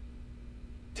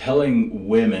telling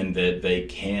women that they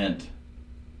can't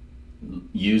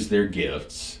use their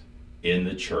gifts in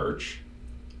the church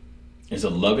is a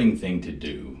loving thing to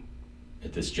do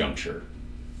at this juncture?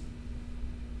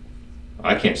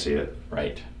 I can't see it.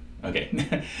 Right.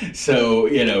 Okay. So,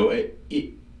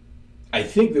 I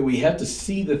think that we have to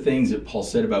see the things that Paul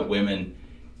said about women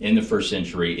in the first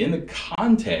century in the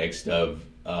context of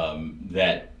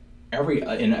that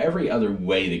in every other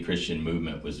way the Christian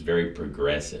movement was very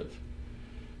progressive.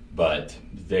 But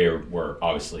there were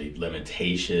obviously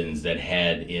limitations that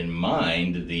had in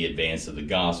mind the advance of the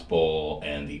gospel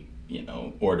and the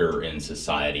order in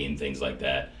society and things like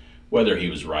that. Whether he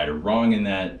was right or wrong in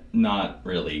that, not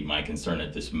really my concern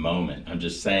at this moment. I'm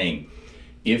just saying,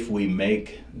 if we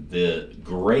make the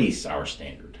grace our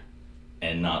standard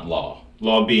and not law.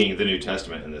 Law being the New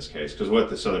Testament in this case, because what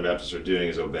the Southern Baptists are doing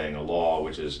is obeying a law,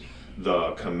 which is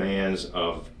the commands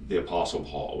of the Apostle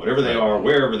Paul. Whatever they are,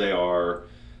 wherever they are,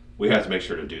 we have to make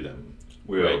sure to do them.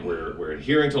 We're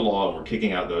adhering to law, and we're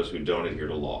kicking out those who don't adhere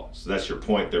to law. So that's your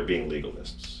point. They're being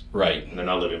legalists. Right. And they're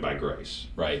not living by grace.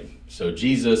 Right. So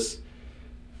Jesus,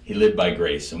 he lived by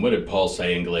grace. And what did Paul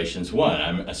say in Galatians 1?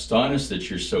 I'm astonished that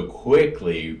you're so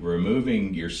quickly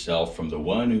removing yourself from the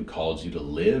one who called you to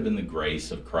live in the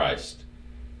grace of Christ.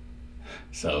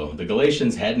 So the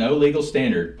Galatians had no legal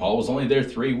standard. Paul was only there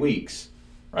 3 weeks,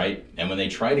 right? And when they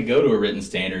try to go to a written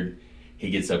standard, he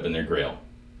gets up in their grill.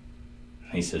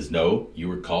 He says, no, you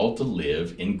were called to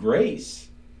live in grace.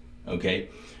 Okay?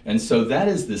 And so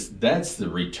that's the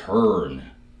return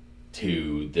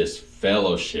to this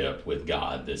fellowship with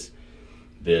God,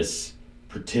 this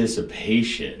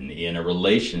participation in a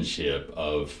relationship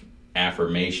of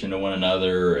affirmation to one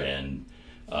another and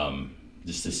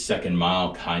just a second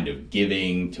mile kind of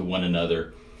giving to one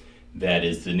another. That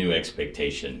is the new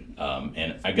expectation.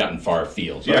 And I've gotten far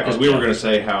afield. Yeah, because we were going to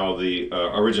say how the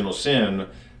original sin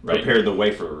prepared the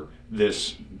way for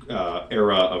this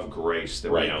era of grace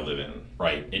that we now live in.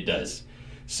 Right, it does.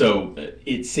 So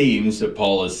it seems that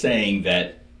Paul is saying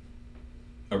that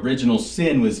original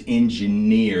sin was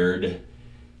engineered,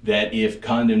 that if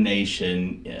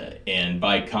condemnation, and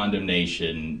by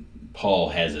condemnation, Paul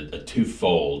has a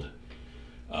twofold,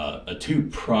 a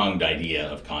two-pronged idea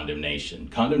of condemnation.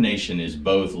 Condemnation is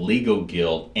both legal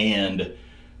guilt and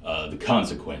the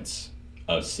consequence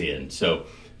of sin. So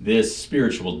this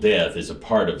spiritual death is a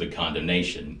part of the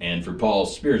condemnation. And for Paul,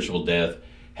 spiritual death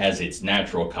has its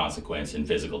natural consequence in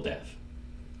physical death.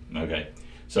 Okay?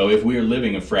 So if we are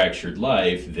living a fractured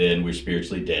life, then we're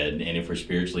spiritually dead. And if we're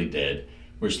spiritually dead,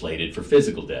 we're slated for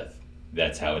physical death.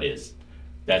 That's how it is.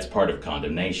 That's part of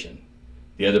condemnation.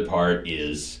 The other part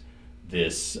is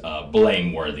this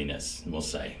blameworthiness, we'll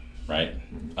say, right?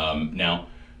 Now,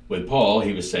 with Paul,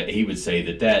 he would say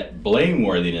that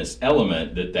blameworthiness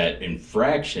element, that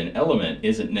infraction element,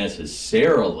 isn't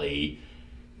necessarily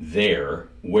there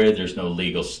where there's no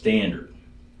legal standard.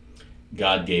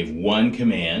 God gave one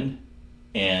command,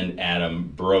 and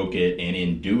Adam broke it, and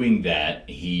in doing that,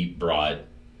 he brought,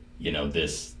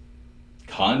 this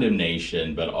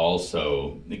condemnation, but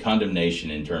also the condemnation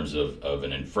in terms of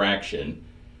an infraction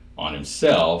on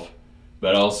himself,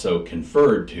 but also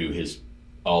conferred to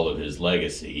all of his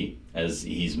legacy as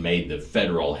he's made the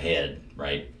federal head,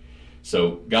 right?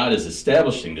 So God is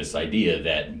establishing this idea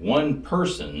that one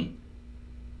person,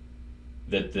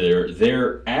 that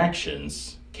their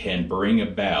actions can bring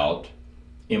about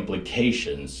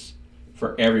implications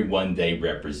for everyone they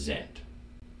represent.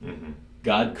 Mm-hmm.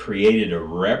 God created a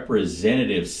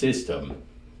representative system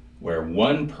where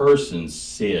one person's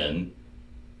sin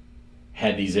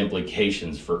had these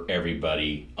implications for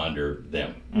everybody under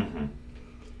them. Mm-hmm.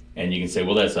 And you can say,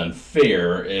 well, that's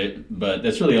unfair, but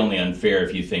that's really only unfair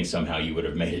if you think somehow you would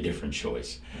have made a different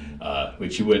choice,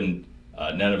 which you wouldn't,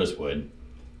 none of us would.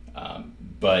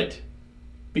 But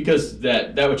because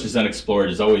that which is unexplored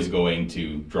is always going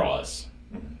to draw us.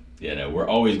 Mm-hmm. We're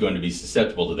always going to be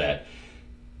susceptible to that.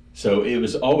 So it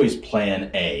was always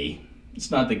plan A.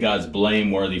 It's not that God's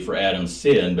blameworthy for Adam's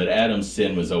sin, but Adam's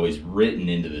sin was always written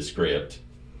into the script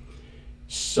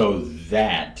so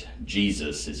that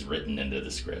Jesus is written into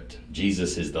the script.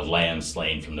 Jesus is the lamb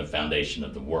slain from the foundation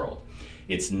of the world.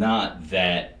 It's not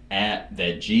that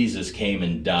Jesus came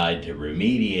and died to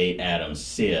remediate Adam's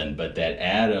sin, but that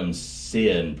Adam's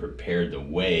sin prepared the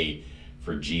way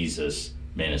for Jesus'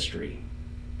 ministry.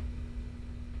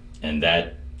 And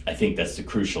I think that's the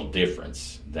crucial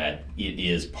difference, that it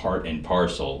is part and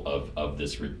parcel of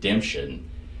this redemption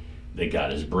that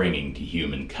God is bringing to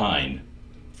humankind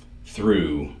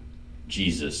through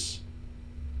Jesus'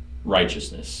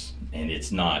 righteousness. And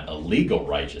it's not a legal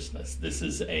righteousness. This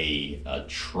is a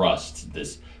trust,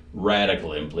 this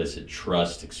radical implicit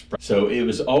trust expressed. So it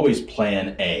was always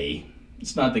plan A.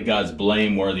 It's not that God's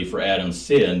blameworthy for Adam's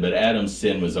sin, but Adam's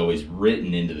sin was always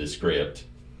written into the script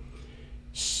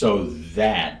so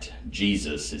that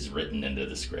Jesus is written into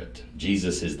the script.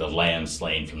 Jesus is the lamb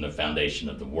slain from the foundation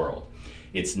of the world.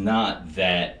 It's not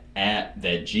that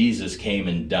Jesus came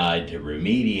and died to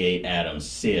remediate Adam's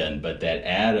sin, but that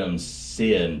Adam's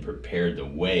sin prepared the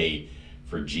way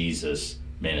for Jesus'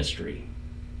 ministry.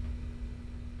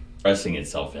 Expressing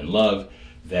itself in love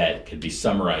that could be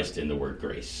summarized in the word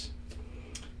grace.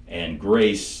 And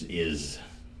grace is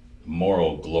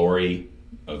moral glory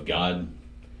of God.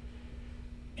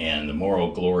 And the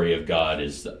moral glory of God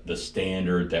is the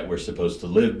standard that we're supposed to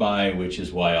live by, which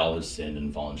is why all have sinned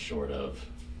and fallen short of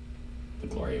the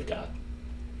glory of God.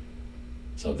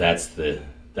 So that's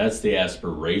the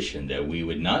aspiration, that we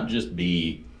would not just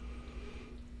be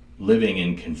living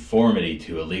in conformity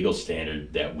to a legal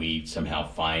standard that we somehow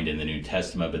find in the New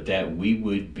Testament, but that we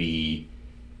would be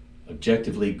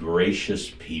objectively gracious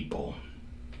people.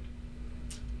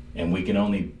 And we can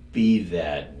only be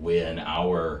that when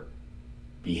our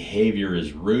behavior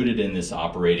is rooted in this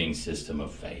operating system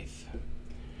of faith.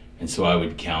 And so I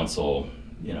would counsel,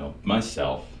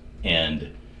 myself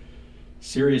and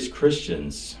serious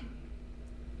Christians,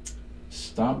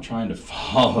 stop trying to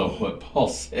follow what Paul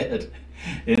said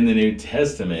in the New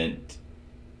Testament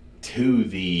to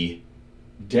the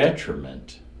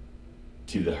detriment,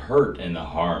 to the hurt and the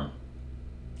harm,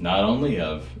 not only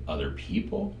of other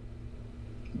people,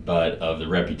 but of the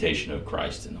reputation of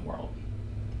Christ in the world.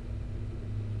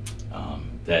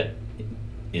 That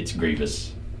it's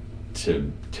grievous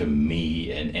to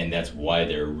me, and that's why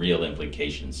there are real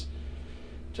implications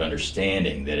to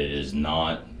understanding that it is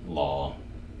not law,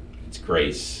 it's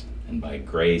grace. And by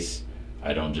grace,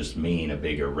 I don't just mean a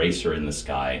big eraser in the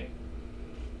sky.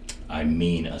 I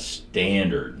mean a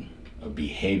standard of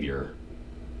behavior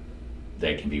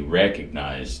that can be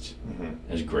recognized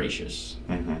as gracious.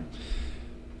 Mm-hmm.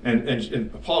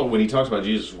 And Paul, when he talks about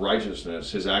Jesus'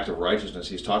 righteousness, his act of righteousness,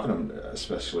 he's talking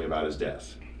especially about his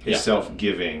death, his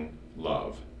self-giving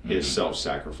love, his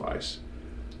self-sacrifice.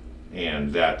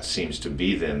 And that seems to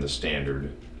be then the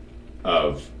standard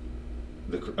of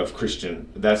Christian,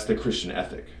 that's the Christian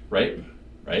ethic. Right.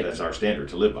 That's our standard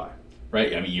to live by.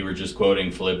 Right. I mean, you were just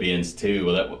quoting Philippians 2.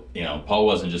 Well, Paul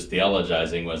wasn't just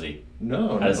theologizing, was he?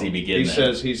 No. How does he begin? He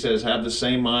says, have the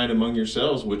same mind among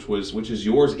yourselves, which is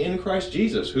yours in Christ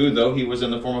Jesus, who, though he was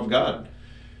in the form of God,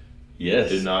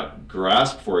 did not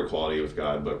grasp for equality with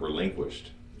God, but relinquished.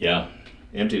 Yeah.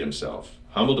 Emptied himself,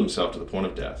 humbled himself to the point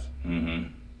of death.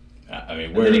 Mm-hmm. I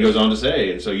mean, and then he goes on to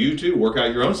say, and so you too work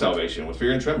out your own salvation with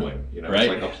fear and trembling. It's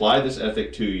like apply this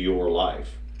ethic to your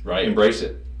life. Right. Embrace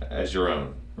it as your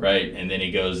own. right? And then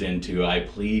he goes into, I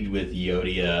plead with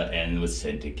Euodia and with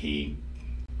Syntyche,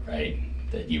 right?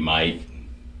 That you might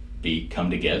come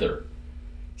together.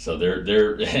 So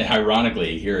they're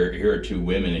ironically, here are two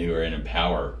women who are in a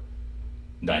power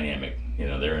dynamic.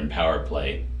 They're in power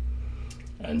play.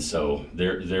 And so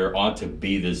there ought to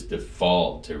be this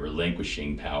default to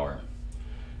relinquishing power.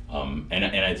 And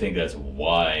I think that's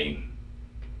why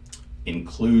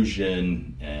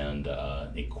inclusion and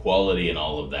equality and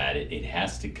all of that, it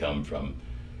has to come from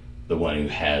the one who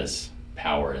has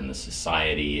power in the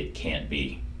society. It can't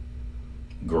be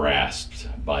grasped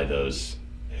by those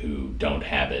who don't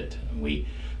have it.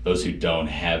 Those who don't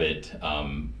have it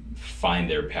find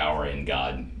their power in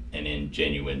God and in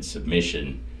genuine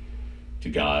submission to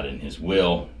God and His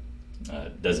will.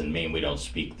 Doesn't mean we don't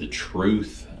speak the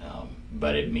truth,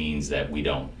 but it means that we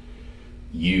don't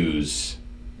use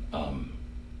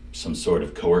some sort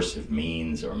of coercive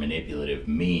means or manipulative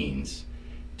means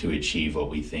to achieve what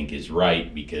we think is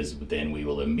right, because then we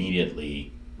will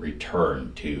immediately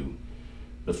return to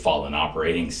the fallen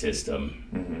operating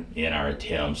system in our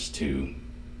attempts to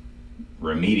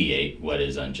remediate what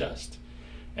is unjust.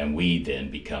 And we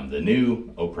then become the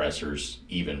new oppressors,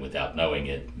 even without knowing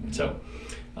it. So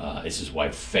this is why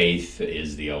faith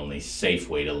is the only safe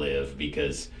way to live,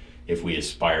 because if we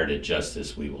aspire to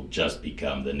justice, we will just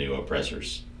become the new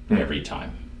oppressors every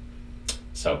time.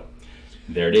 So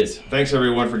there it is. Thanks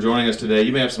everyone for joining us today.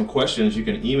 You may have some questions. You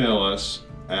can email us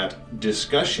at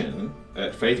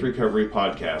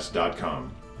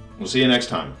discussion@faithrecoverypodcast.com. We'll see you next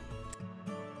time.